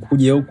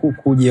tumekuja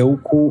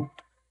huku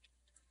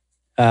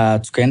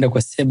tukaenda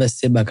kwa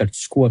Seba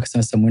akatuchukua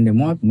akasema sasa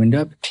mwende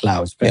wapi?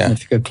 Clouds.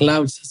 Tunafika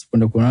Clouds sasa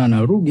kwenda kuonana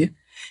na Ruge,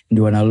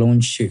 ndio wana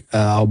launch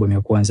album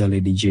ya kwanza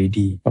Lady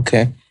JD.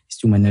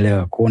 Sio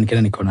umeelewa. Kwa hiyo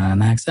nikaenda nikaonana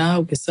naye.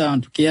 Sasa sawa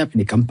tukie hapo,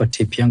 nikampa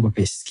tape yangu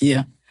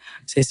akaisikia.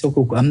 Sasa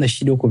huko hamna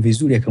shida, huko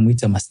vizuri,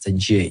 akamuita Master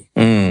J.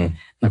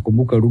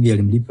 Nakumbuka Ruge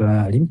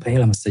alimpa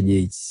hela Master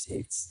J.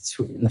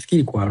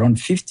 Nafikiri kwa around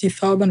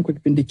 50,000 kwa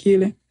kipindi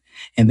kile.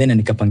 And then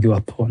nikapangiwa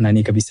hapo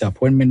nani kabisa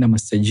appointment na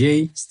Master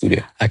J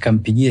studio.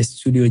 Akampigia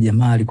studio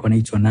jamaa alikuwa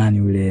anaitwa nani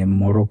yule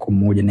Morocco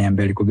mmoja naye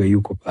ambaye alikuwa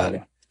yuko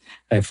pale.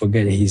 I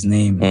forget his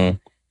name.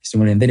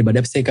 And then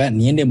baada ya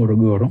niende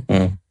Morogoro.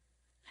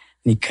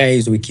 Nikae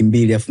hizo wiki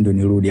 2 afu ndio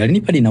nirudi.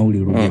 Alinipa nauli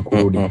rudi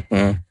kurudi.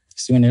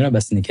 Sio nila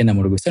basi nikaenda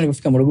Morogoro. Sasa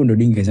nilipofika Morogoro ndo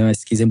dingi kasema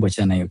sikize mbo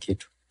achana hiyo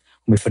kitu.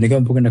 Umefanikiwa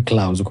mpaka kwenda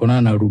Clouds,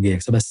 ukaonana na Ruge.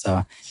 Sababu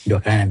sawa ndio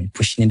akaana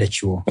push nenda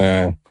chuo.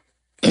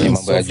 Ni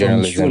mambo ya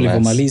journalism.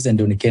 Nilipomaliza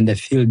ndio nikaenda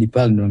field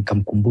pale ndio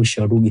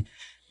nikamkumbusha Ruge.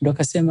 Ndio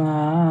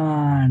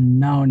akasema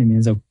nao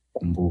nimeanza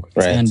kukumbuka.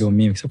 Sasa ndio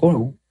mimi. Sasa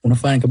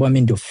unafanya kama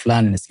mimi ndio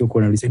fulani nasikia uko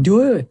unauliza ndio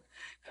wewe.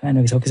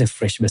 Kana nikasema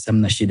fresh basi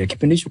hamna shida.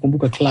 Kipindi hicho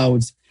kumbuka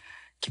Clouds,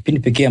 kipindi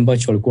pekee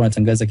ambacho walikuwa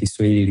wanatangaza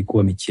Kiswahili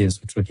ilikuwa michezo.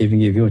 Tutoke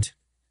vingi vyote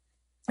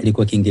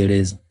ilikuwa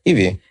Kiingereza.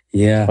 Hivi?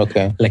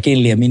 Lakini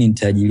niliamini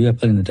nitaajiriwa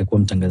pale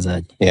nitakuwa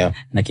mtangazaji.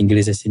 Na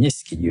Kiingereza chenyewe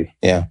sikijui.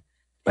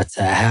 But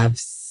I have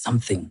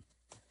something.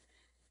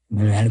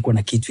 Alikuwa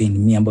na kitu in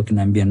me ambacho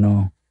kinaambia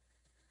no.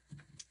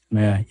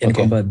 Yani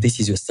kwamba this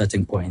is your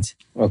starting point.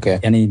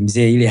 Yani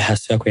mzee ile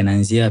haso yako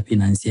inaanzia hapa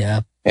inaanzia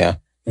hapa.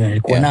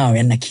 Alikuwa nao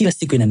yani kila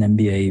siku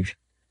inaniambia hivyo.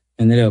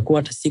 Unaelewa, kwa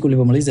hata siku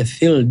nilipomaliza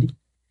field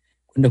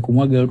kwenda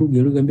kumwaga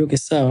Ruge ambia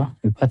sawa,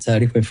 nimepata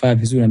taarifa ifaa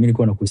vizuri na mimi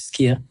nilikuwa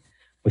nakusikia.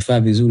 Ifaa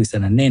vizuri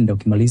sana, nenda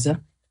ukimaliza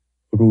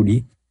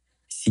rudi.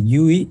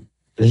 Sijui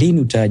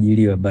lini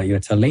utaajiriwa but you are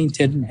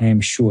talented, I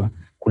am sure.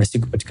 Kuna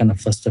siku patikana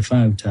first of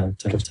all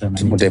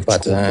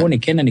utapata. Kwa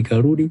nikaenda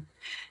nikarudi.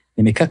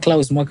 Nimekaa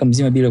Clouds mwaka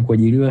mzima bila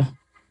kuajiriwa.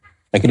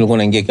 Lakini ulikuwa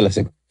unaingia kila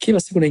siku? Kila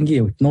siku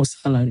naingia with no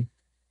salary.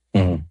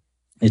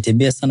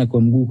 Nitembea sana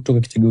kwa mguu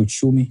kutoka Kitega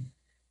Uchumi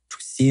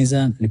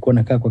Tusinza, nilikuwa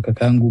nakaa kwa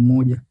kakaangu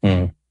mmoja.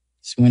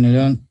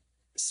 Simuelewa.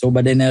 So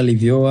baadaye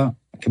alivyoa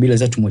kabila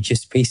za tumwachie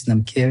space na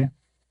mkewe.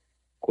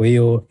 Kwa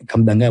hiyo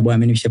nikamdanganya bwana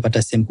mimi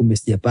nimeshapata sehemu kumbe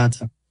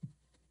sijapata.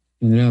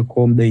 Nielewa.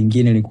 Kwa muda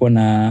mwingine nilikuwa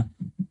na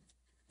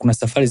kuna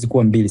safari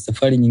zilikuwa 2.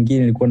 Safari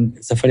nyingine ilikuwa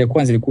safari ya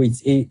kwanza ilikuwa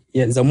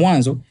za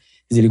mwanzo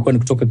zilikuwa ni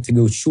kutoka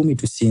Kitega Uchumi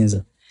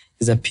Tusinza.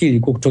 Za pili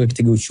ilikuwa kutoka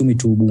Kitega Uchumi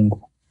tu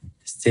Ubungo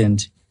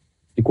stand.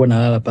 Ilikuwa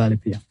nalala pale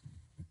pia.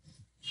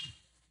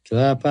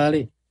 Kilala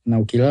pale na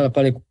ukilala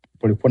pale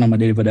kulikuwa na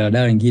madereva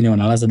daladala wengine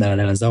wanalaza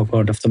daladala zao kwa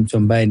watafuta mtu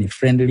ambaye ni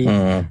friendly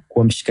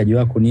kwa mshikaji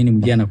wako nini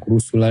mwingine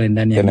anakuruhusu lale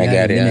ndani ya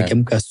gari. Then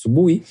akiamka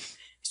asubuhi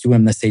sio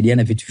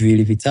mnasaidiana vitu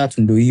viwili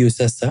vitatu, ndio hiyo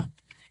sasa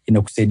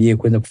inakusaidia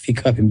kwenda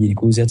kufika wapi mjini,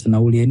 kuuza hata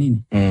nauli ya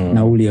nini?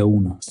 Nauli ya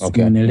una.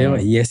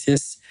 Umeelewa?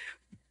 Yes.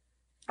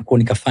 Kwa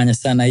nikafanya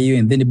sana hiyo,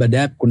 and then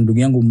baada hapo kuna ndugu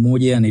yangu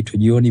mmoja anaitwa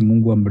Jioni,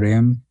 Mungu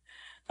amrehemu,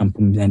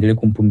 aendelee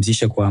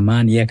kumpumzisha kwa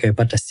amani, yeye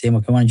akapata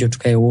sema kama njoo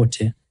tukae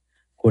wote.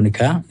 Kwa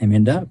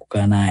nimeenda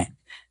kukaa naye.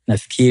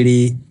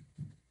 Nafikiri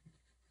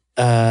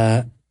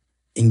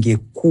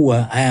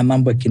ingekuwa haya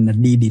mambo ya kina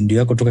Didi ndio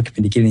yako toka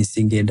kipindi kile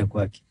nisingeenda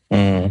kwake.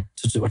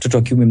 Watoto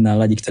wa kiume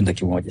mnalaji kitanda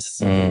kimoja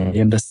sasa.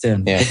 You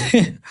understand?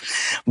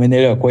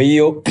 Umeelewa? Kwa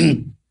hiyo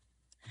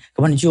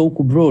kama njoo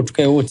huku bro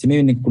tukae wote,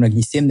 mimi kuna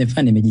jisem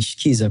nefani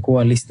nimejishikiza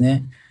kwa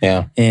listener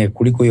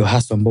kuliko hiyo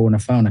haso ambao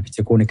unafanya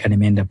unapitia kwa nika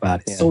nimeenda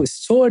pale. So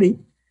sorry,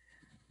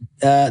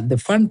 the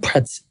fun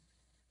part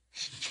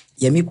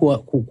ya mimi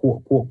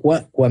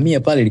kuhamia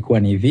pale ilikuwa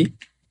ni hivi.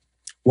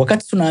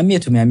 Wakati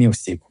tumehamia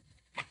usiku.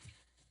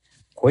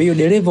 Kwa hiyo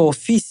dereva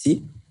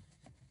ofisi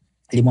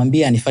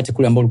alimwambia anifuate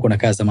kule ambao ulikuwa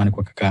nakaa zamani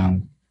kwa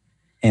kakaangu.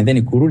 And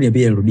then kurudi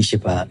pia nirudishe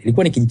pale.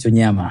 Ilikuwa ni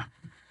Kijitonyama.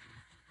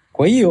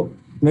 Kwa hiyo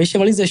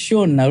nimeshamaliza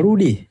show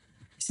narudi.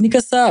 Si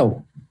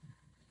nikasahau.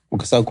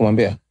 Ukasahau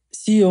kumwambia?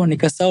 Sio,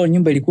 nikasahau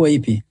nyumba ilikuwa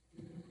ipi.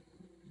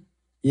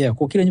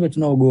 Kwa kila nyumba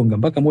tunaogonga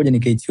mpaka moja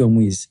nikaitiwa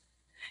mwizi.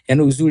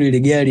 Yani uzuri ile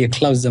gari ya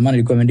Clouds zamani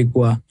ilikuwa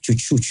imeandikwa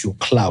Chuchuchu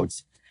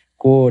Clouds.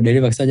 Kwa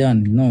dereva akasema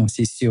no,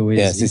 sisi sio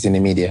wezi. Yeah, sisi ni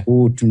media.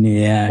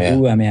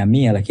 Huyu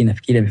amehamia lakini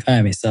nafikiri amefanya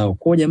amesahau.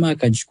 Kwa jamaa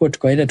akachukua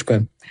tukaenda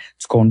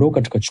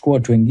tukaondoka tukachukua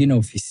watu wengine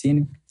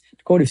ofisini.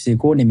 Tukarudi ofisini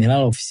kwao,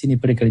 nimelala ofisini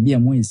pale karibia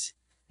mwezi.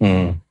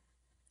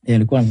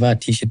 Alikuwa anavaa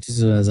t-shirt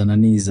za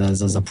nani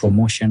za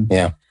promotion.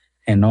 Yeah.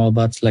 And all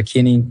that,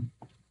 lakini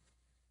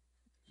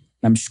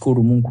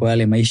namshukuru Mungu kwa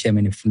yale maisha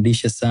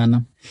yamenifundisha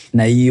sana,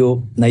 na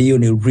hiyo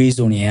ni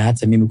reason ya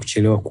hata mimi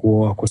kuchelewa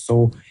kuoa, kwa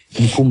sababu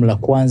jukumu la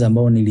kwanza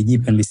ambao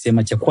nilijipa,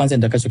 nilisema cha kwanza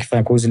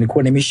nitakachokifanya, kwa sababu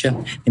nilikuwa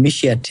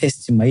nimesha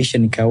test maisha,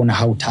 nikaona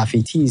how tough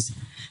it is,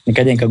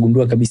 nikaja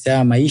nikagundua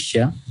kabisa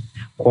maisha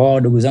kwa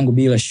wadogo zangu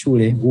bila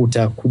shule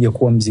utakuja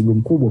kuwa mzigo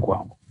mkubwa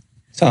kwangu.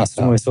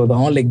 Sasa so the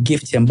only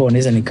gift ambao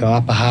naweza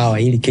nikawapa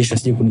hawa ili kesho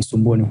sije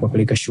kunisumbua ni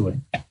kuwapeleka shule.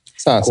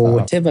 Sasa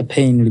whatever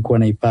pain nilikuwa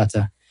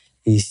naipata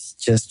is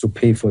just to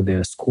pay for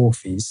their school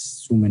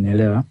fees.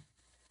 Umeelewa?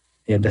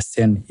 You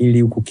understand?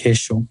 Ili huku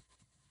kesho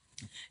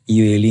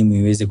hiyo elimu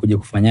iweze kuja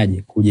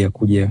kufanyaje, kuja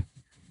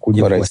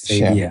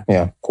kuwasaidia.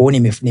 Yeah. Kwa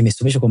hiyo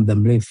nimesomesha kwa muda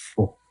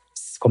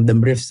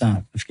mrefu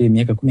sana. Nafikiri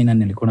miaka 14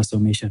 nilikuwa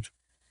nasomesha tu.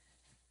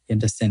 You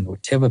understand?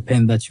 Whatever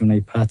pain that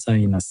unaipata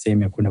ina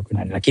sehemu ya kwenda.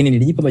 Lakini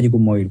nilijipa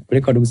majukumu mawili,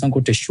 kupeleka wadogo zangu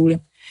wote shule,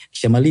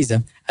 kisha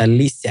maliza at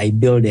least I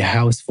build a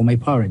house for my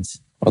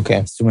parents.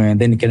 Okay. So and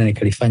then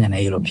nikalifanya na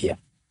hilo pia.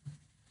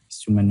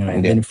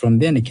 And then from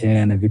there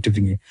nikaendelea na vitu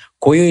vingine.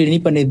 Kwa hiyo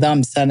ilinipa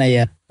nidhamu sana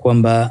ya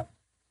kwamba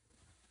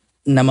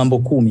na mambo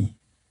 10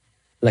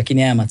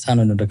 lakini haya 5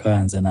 ndio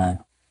nitakaanza nayo.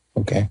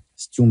 Okay.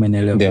 Sijui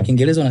umeelewa. Kwa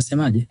Kiingereza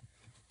unasemaje?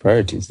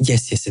 Priorities.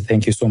 Yes,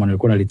 thank you so much.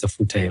 Nilikuwa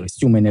nalitafuta hilo.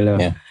 Sijui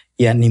umeelewa. Yeah.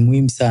 Ya ni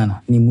muhimu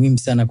sana. Ni muhimu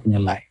sana kwenye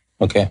life.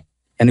 Okay.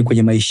 Yaani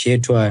kwenye maisha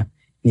yetu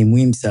ni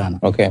muhimu sana.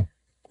 Okay.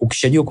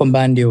 Ukishajua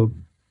kwamba ndio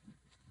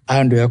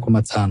hayo ndio yako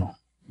 5.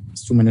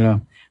 Sijui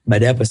umeelewa.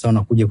 Baada ya hapo sasa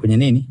unakuja kwenye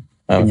nini?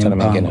 Kwenye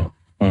mpango.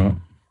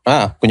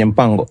 Kwenye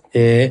mpango.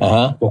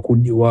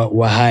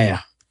 Wa haya.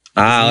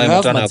 Wewe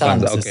mtana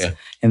kwanza. Okay. And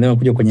then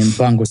unakuja kwenye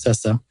mpango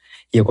sasa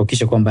ya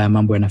kuhakikisha kwamba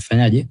mambo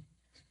yanafanyaje?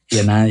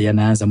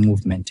 Yanaanza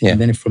movement. Yeah.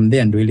 And then from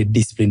there ndio ile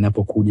discipline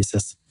inapokuja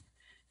sasa.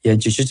 Ya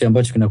chochote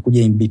ambacho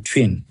kinakuja in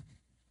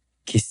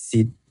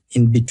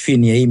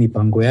between ya hii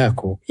mipango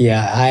yako,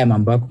 ya haya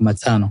mambo yako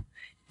 5,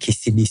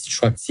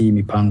 distract hii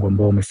mipango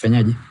ambayo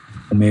umefanyaje?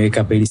 Umeweka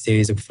hapa ili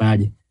siweze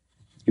kufanyaje?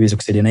 Iweze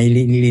kusaidia, na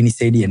ili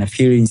nisaidia na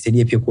feel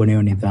nisaidia pia kuwa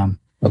nayo nidhamu.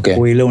 Okay.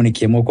 Kwa hiyo leo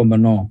nikiamua kwamba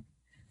no,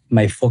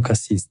 my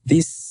focus is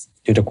this,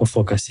 ndio itakuwa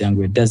focus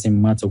yangu. It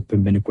doesn't matter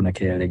upembeni kuna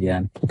kelele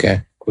gani. Okay.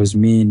 Because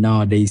me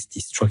nowadays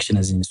distraction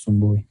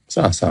hazinisumbui.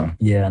 Sawa.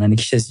 Yeah, na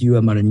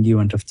nikishajua mara nyingi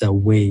wanatafuta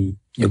way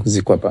ya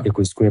kuzikwepa.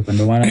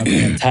 Ndio maana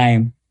kuna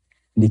time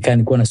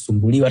nilikuwa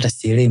nasumbuliwa hata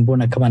sielewi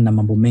mbona kama na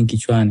mambo mengi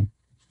kichwani.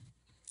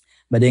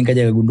 Baadaye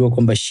nikaja kugundua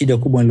kwamba shida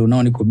kubwa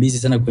nilionao niko busy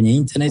sana kwenye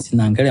internet,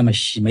 naangalia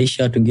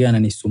maisha watu wengine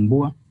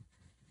yananisumbua.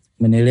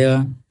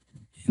 Umeelewa?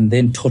 And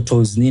then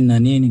totals nini na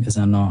nini,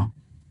 nikasema no,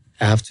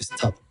 I have to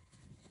stop.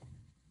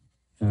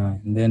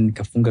 And then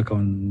nikafunga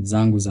account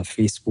zangu za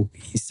Facebook,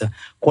 Insta.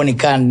 Kwa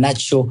nikaa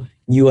nacho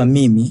jua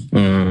mimi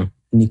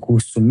ni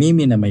kuhusu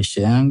mimi na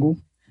maisha yangu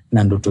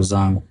na ndoto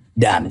zangu.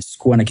 Done.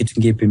 Sikuwa na kitu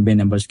kingine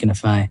pembeni ambacho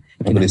kinafanya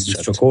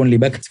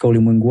nilibaki katika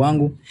ulimwengu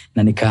wangu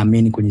na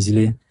nikaamini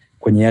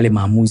kwenye yale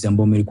maamuzi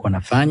ambayo nilikuwa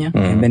nafanya.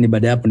 And then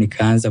baada hapo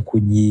nikaanza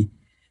kuji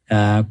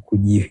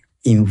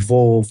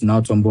involve na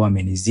watu ambao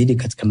wamenizidi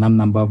katika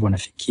namna ambavyo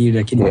wanafikiri,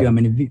 lakini pia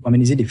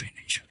wamenizidi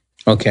financial.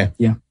 Okay.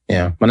 Yeah.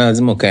 Maana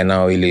lazima ukae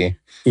nao ili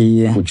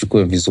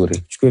uchukue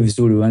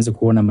vizuri, uanze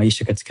kuona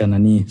maisha katika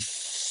nani,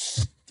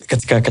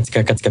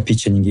 katika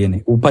picha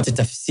nyingine, upate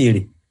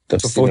tafsiri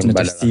tofauti na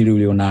tafsiri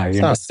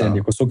ulionayo. Kwa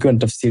sababu ukiwa na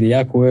tafsiri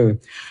yako wewe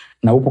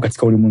na upo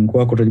katika ulimwengu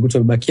wako, utajikuta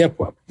umebaki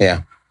hapo.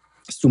 Yeah.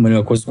 Sio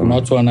maana kwa kuna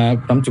watu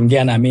kuna mtu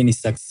mwingine anaamini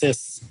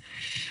success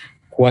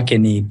kwake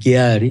ni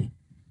gari.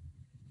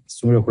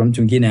 Sio kuna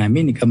mtu mwingine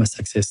anaamini kama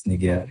success ni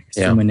gari.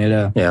 Sio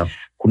umeelewa? Yeah.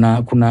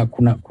 Kuna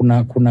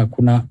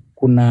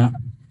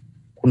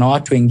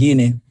watu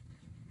wengine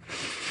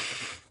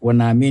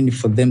wanaamini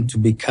for them to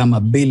become a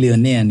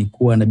billionaire ni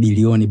kuwa na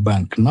bilioni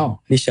bank. No,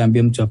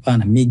 nishaambia mtu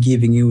hapana, me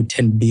giving you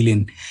 10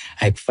 billion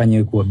haikufanya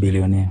wewe kuwa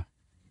billionaire.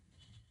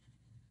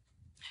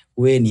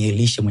 Wewe ni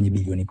Elisha mwenye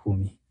bilioni 10,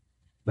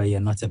 but you are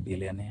not a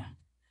billionaire.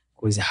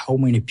 Because how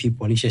many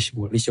people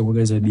Elisha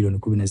kuongeza bilioni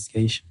 10 na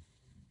zikaisha?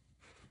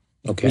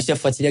 Okay.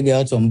 Nishafuatiliaga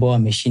watu ambao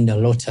wameshinda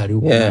lottery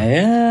huko.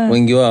 Yeah.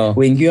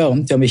 Wengi wao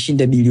mtu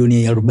ameshinda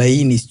bilioni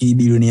 40, sijui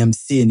bilioni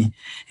 50.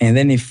 And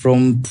then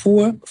from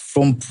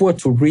poor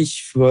to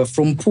rich,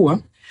 from poor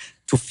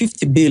to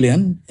 50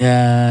 billion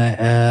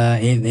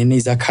in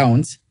his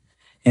account,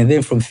 and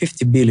then from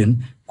 50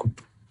 billion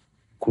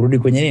kurudi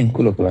kwenye nini?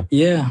 Kula.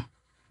 Yeah.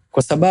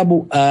 Kwa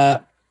sababu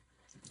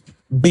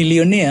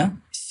billionaire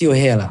sio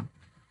hela.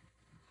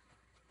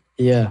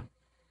 Yeah.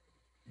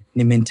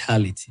 Ni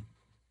mentality.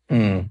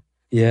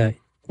 Yeah,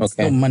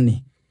 okay. No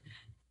money.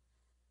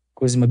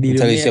 Because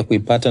mabilionea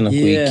kuipata na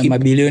kuikeep.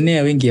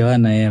 Mabilionea wengi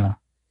hawana hela.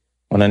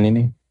 Wana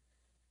nini?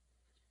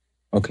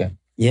 Okay.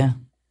 Yeah.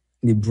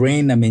 ni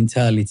brain na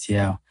mentality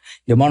yao.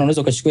 Ndio maana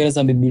unaweza ukachukua hela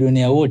za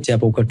mabilionea wote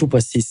hapa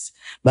ukatupa sisi,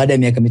 baada ya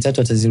miaka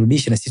 3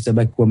 atazirudisha na sisi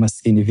tutabaki kuwa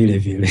maskini vile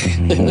vile.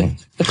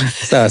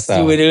 Sawa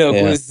sawa.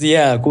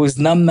 Uelewa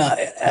cause namna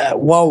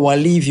wao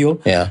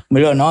walivyo,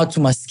 umeelewa, na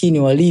watu maskini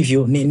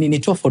walivyo ni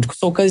tofauti. Kwa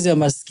sababu kazi ya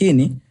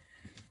maskini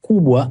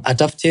kubwa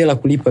atafute hela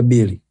kulipa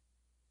bili.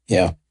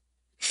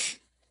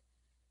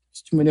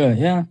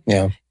 Umeelewa?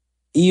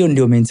 Hiyo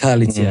ndio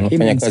mentality.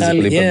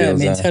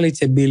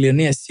 Mentality ya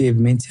billionaire sio.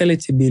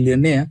 Mentality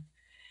billionaire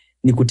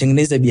ni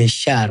kutengeneza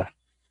biashara,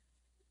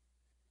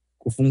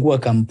 kufungua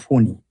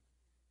kampuni.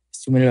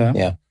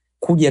 Umeelewa?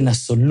 Kuja na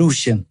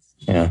solution.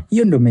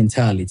 Hiyo ndio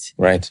mentality.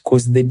 Right.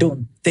 Because they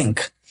don't think.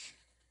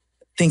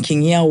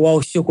 Thinking yao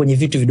wao sio kwenye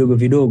vitu vidogo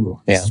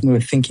vidogo.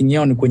 Thinking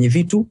yao ni kwenye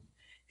vitu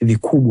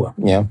vikubwa.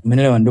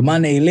 Umeelewa? Ndio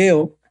maana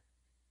leo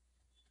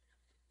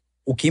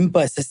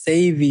ukimpa sasa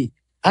hivi,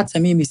 hata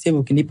mimi sasa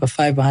ukinipa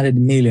 500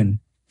 million,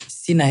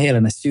 sina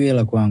hela na sio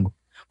hela kwangu.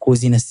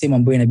 Cause inasema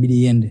ambayo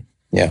inabidi iende.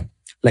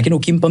 Lakini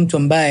ukimpa mtu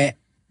ambaye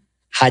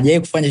hajawahi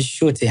kufanya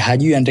chochote,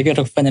 hajui anatakiwa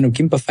kufanya, na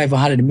ukimpa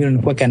 500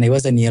 million kwake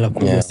anaiwaza ni hela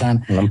kubwa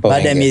sana.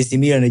 Baada ya miezi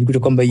miwili anajikuta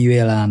kwamba hiyo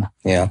hela ana.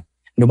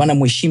 Ndio maana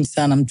mheshimu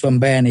sana mtu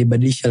ambaye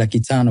anaibadilisha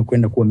 500,000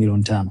 kwenda kuwa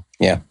milioni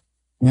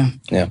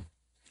 5.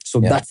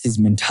 So that's his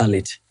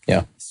mentality.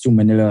 Sio,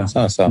 umeelewa?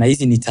 Na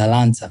hizi ni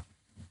talanta.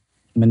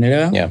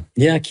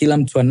 Umeelewa? Kila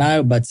mtu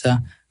anayo, but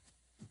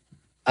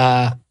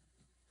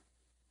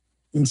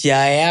njia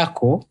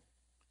yako,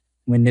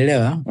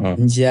 umeelewa?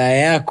 Njia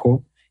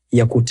yako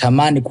ya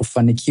kutamani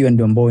kufanikiwa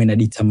ndio ambayo ina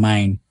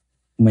determine,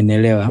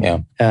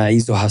 umeelewa,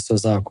 hizo haso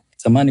zako.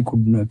 Tamani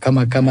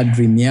kama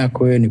dream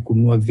yako wewe ni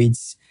kununua vitu,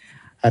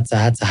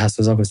 hata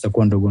haso zako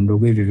zitakuwa ndogo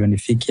ndogo hivyo,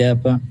 nifike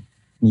hapa,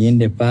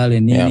 niende pale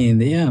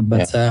nini,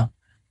 but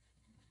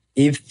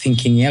if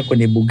thinking yako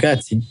ni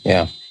Bugatti,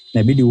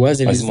 inabidi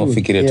uwaze vizuri.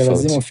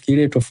 Lazima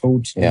ufikirie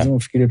tofauti.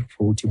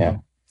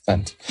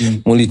 Asante.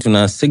 Muli,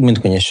 tuna segment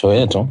kwenye show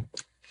yetu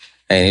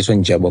inaitwa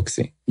Nje ya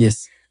Boxi.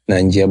 Na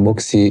Nje ya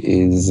Boxi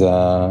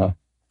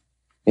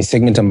ni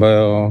segment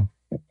ambayo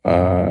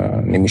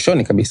ni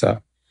mwishoni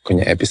kabisa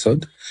kwenye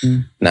episode.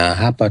 Na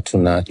hapa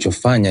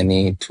tunachofanya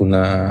ni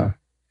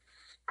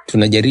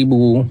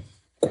tunajaribu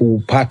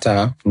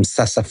kupata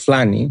msasa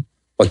fulani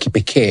wa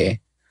kipekee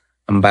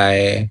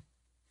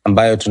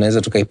ambayo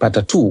tunaweza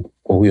tukaipata tu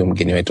kwa huyo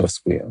mgeni wetu wa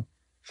siku hiyo.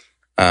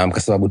 Kwa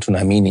sababu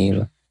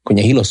tunaamini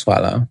kwenye hilo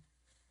swala,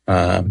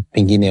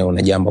 pengine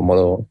una jambo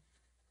ambalo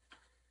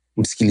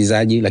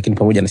msikilizaji, lakini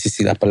pamoja na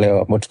sisi hapa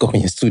leo ambao tuko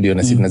kwenye studio,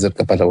 na sisi tunaweza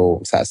tukapata huo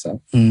msasa.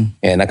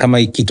 Na kama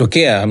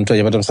ikitokea mtu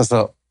hajapata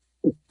msasa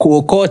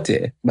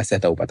kuokote, basi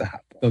ataupata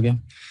hapo.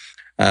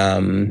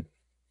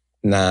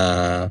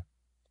 Na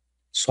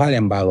swali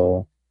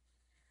ambalo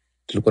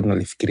tulikuwa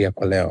tunalifikiria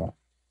kwa leo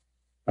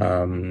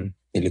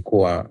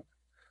ilikuwa,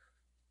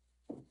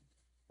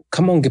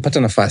 kama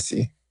ungepata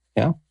nafasi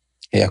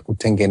ya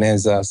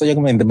kutengeneza, so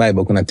kama in the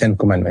Bible kuna 10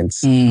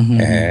 commandments.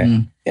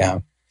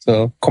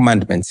 So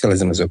commandments sio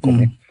lazima ziwe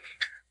 10.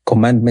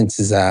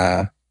 Commandments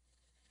za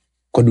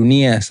kwa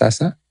dunia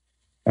sasa,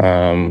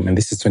 and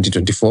this is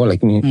 2024,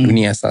 lakini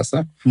dunia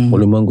sasa,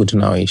 ulimwengu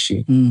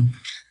tunaoishi,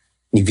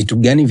 ni vitu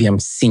gani vya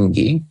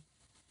msingi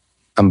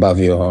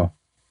ambavyo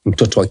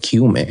mtoto wa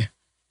kiume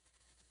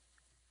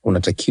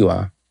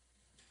unatakiwa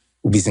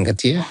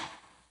uvizingatie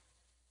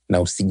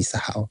na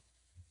usijisahau?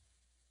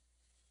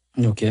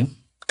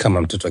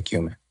 Kama mtoto wa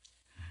kiume.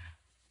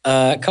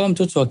 Kama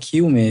mtoto wa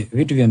kiume,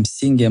 vitu vya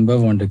msingi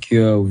ambavyo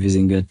unatakiwa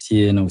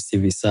uvizingatie na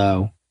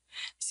usivisahau,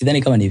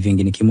 sidhani kama ni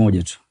vingi, ni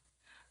kimoja tu,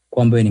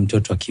 kwamba wewe ni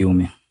mtoto wa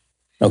kiume.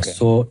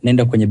 So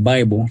nenda kwenye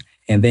Bible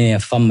and then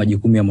yafahamu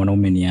majukumu ya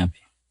mwanaume ni yapi.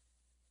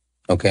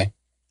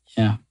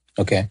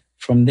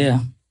 From there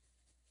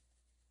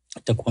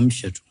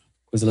itakuamsha tu,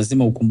 kwa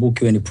lazima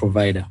ukumbuke wewe ni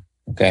provider.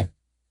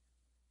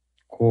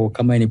 Kwa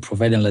kama ni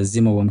provider,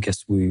 lazima uamke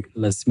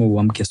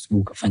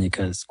asubuhi ukafanye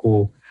kazi.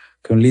 Kwa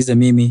kuniuliza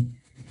mimi,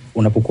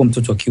 unapokuwa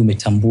mtoto wa kiume,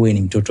 tambue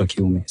ni mtoto wa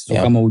kiume. So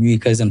kama hujui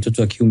kazi ya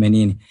mtoto wa kiume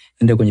nini,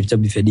 nenda kwenye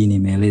vitabu vya dini,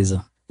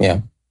 imeeleza.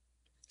 Sio,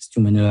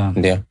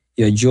 umeelewa?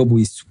 Your job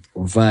is to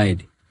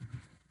provide.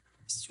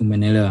 Sio,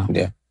 umeelewa?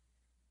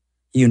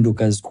 Hiyo ndio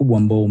kazi kubwa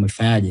ambayo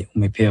umefanyaje,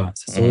 umepewa.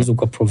 Sasa uweze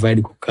ku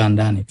provide kukaa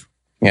ndani tu.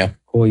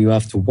 Kwa you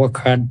have to work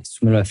hard.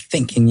 Sio,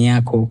 thinking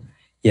yako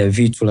ya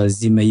vitu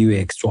lazima iwe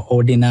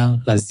extraordinary,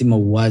 lazima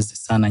uwaze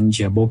sana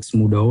nje ya box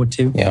muda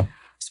wote.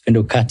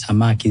 Usipende kukata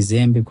tamaa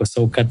kizembe, kwa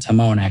sababu kukata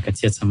tamaa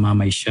unayakatia tamaa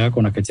maisha yako,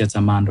 unakatia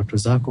tamaa ndoto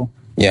zako.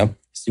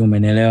 Sio,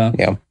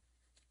 umeelewa?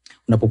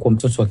 Unapokuwa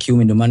mtoto wa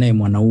kiume, ndio maana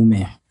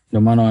mwanaume,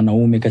 ndio maana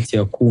wanaume kati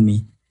ya 10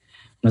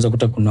 unaweza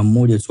kuta kuna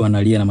mmoja tu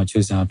analia na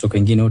machozi yanatoka,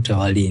 wengine wote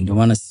hawalii. Ndio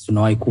maana sisi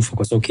tunawahi kufa,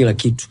 kwa sababu kila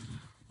kitu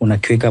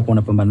unakiweka hapo,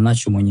 unapambana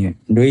nacho mwenyewe.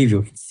 Ndio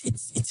hivyo,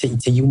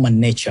 it's a human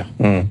nature.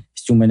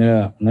 Sio,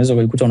 umeelewa? Unaweza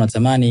kujikuta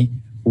unatamani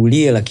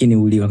ulie, lakini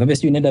ulie. Nakwambia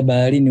sio, nenda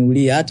baharini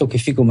ulie, hata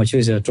ukifika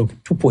machozi yanatoka.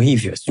 Tupo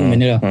hivyo, sio,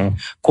 umeelewa?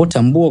 Kwa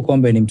tambua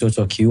kwamba ni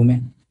mtoto wa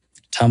kiume.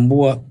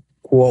 Tambua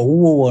kwa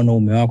huo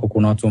wanaume wako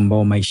kuna watu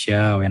ambao maisha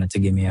yao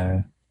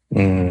yanategemea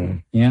wewe.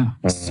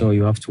 So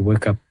you have to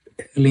wake up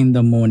early in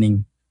the morning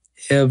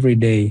every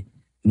day.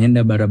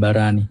 Nenda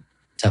barabarani,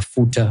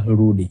 tafuta,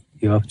 rudi.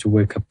 You have to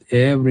wake up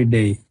every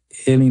day,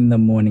 early in the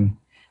morning.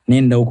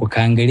 Nenda huko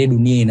kaangalia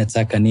dunia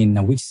inataka nini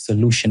na which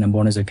solution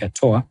ambayo unaweza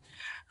kutoa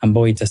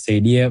ambayo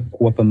itasaidia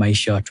kuwapa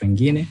maisha watu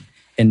wengine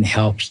and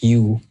help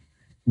you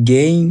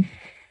gain,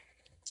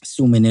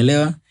 si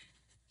umeelewa,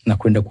 na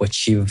kwenda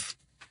kuachieve,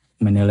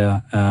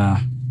 umeelewa,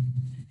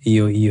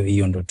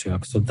 hiyo ndoto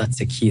yako. So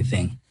that's a key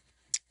thing.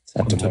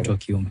 Mtoto wa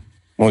kiume.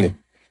 Muli,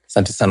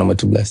 asante sana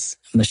umetubless.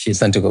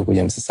 Asante kwa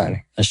kuja Msasani.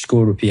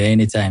 Nashukuru pia,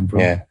 anytime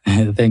bro. Yeah.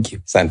 Thank you.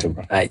 Asante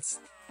bro.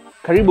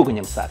 Karibu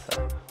kwenye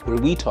Msasa,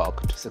 where we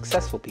talk to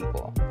successful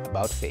people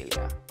about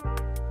failure.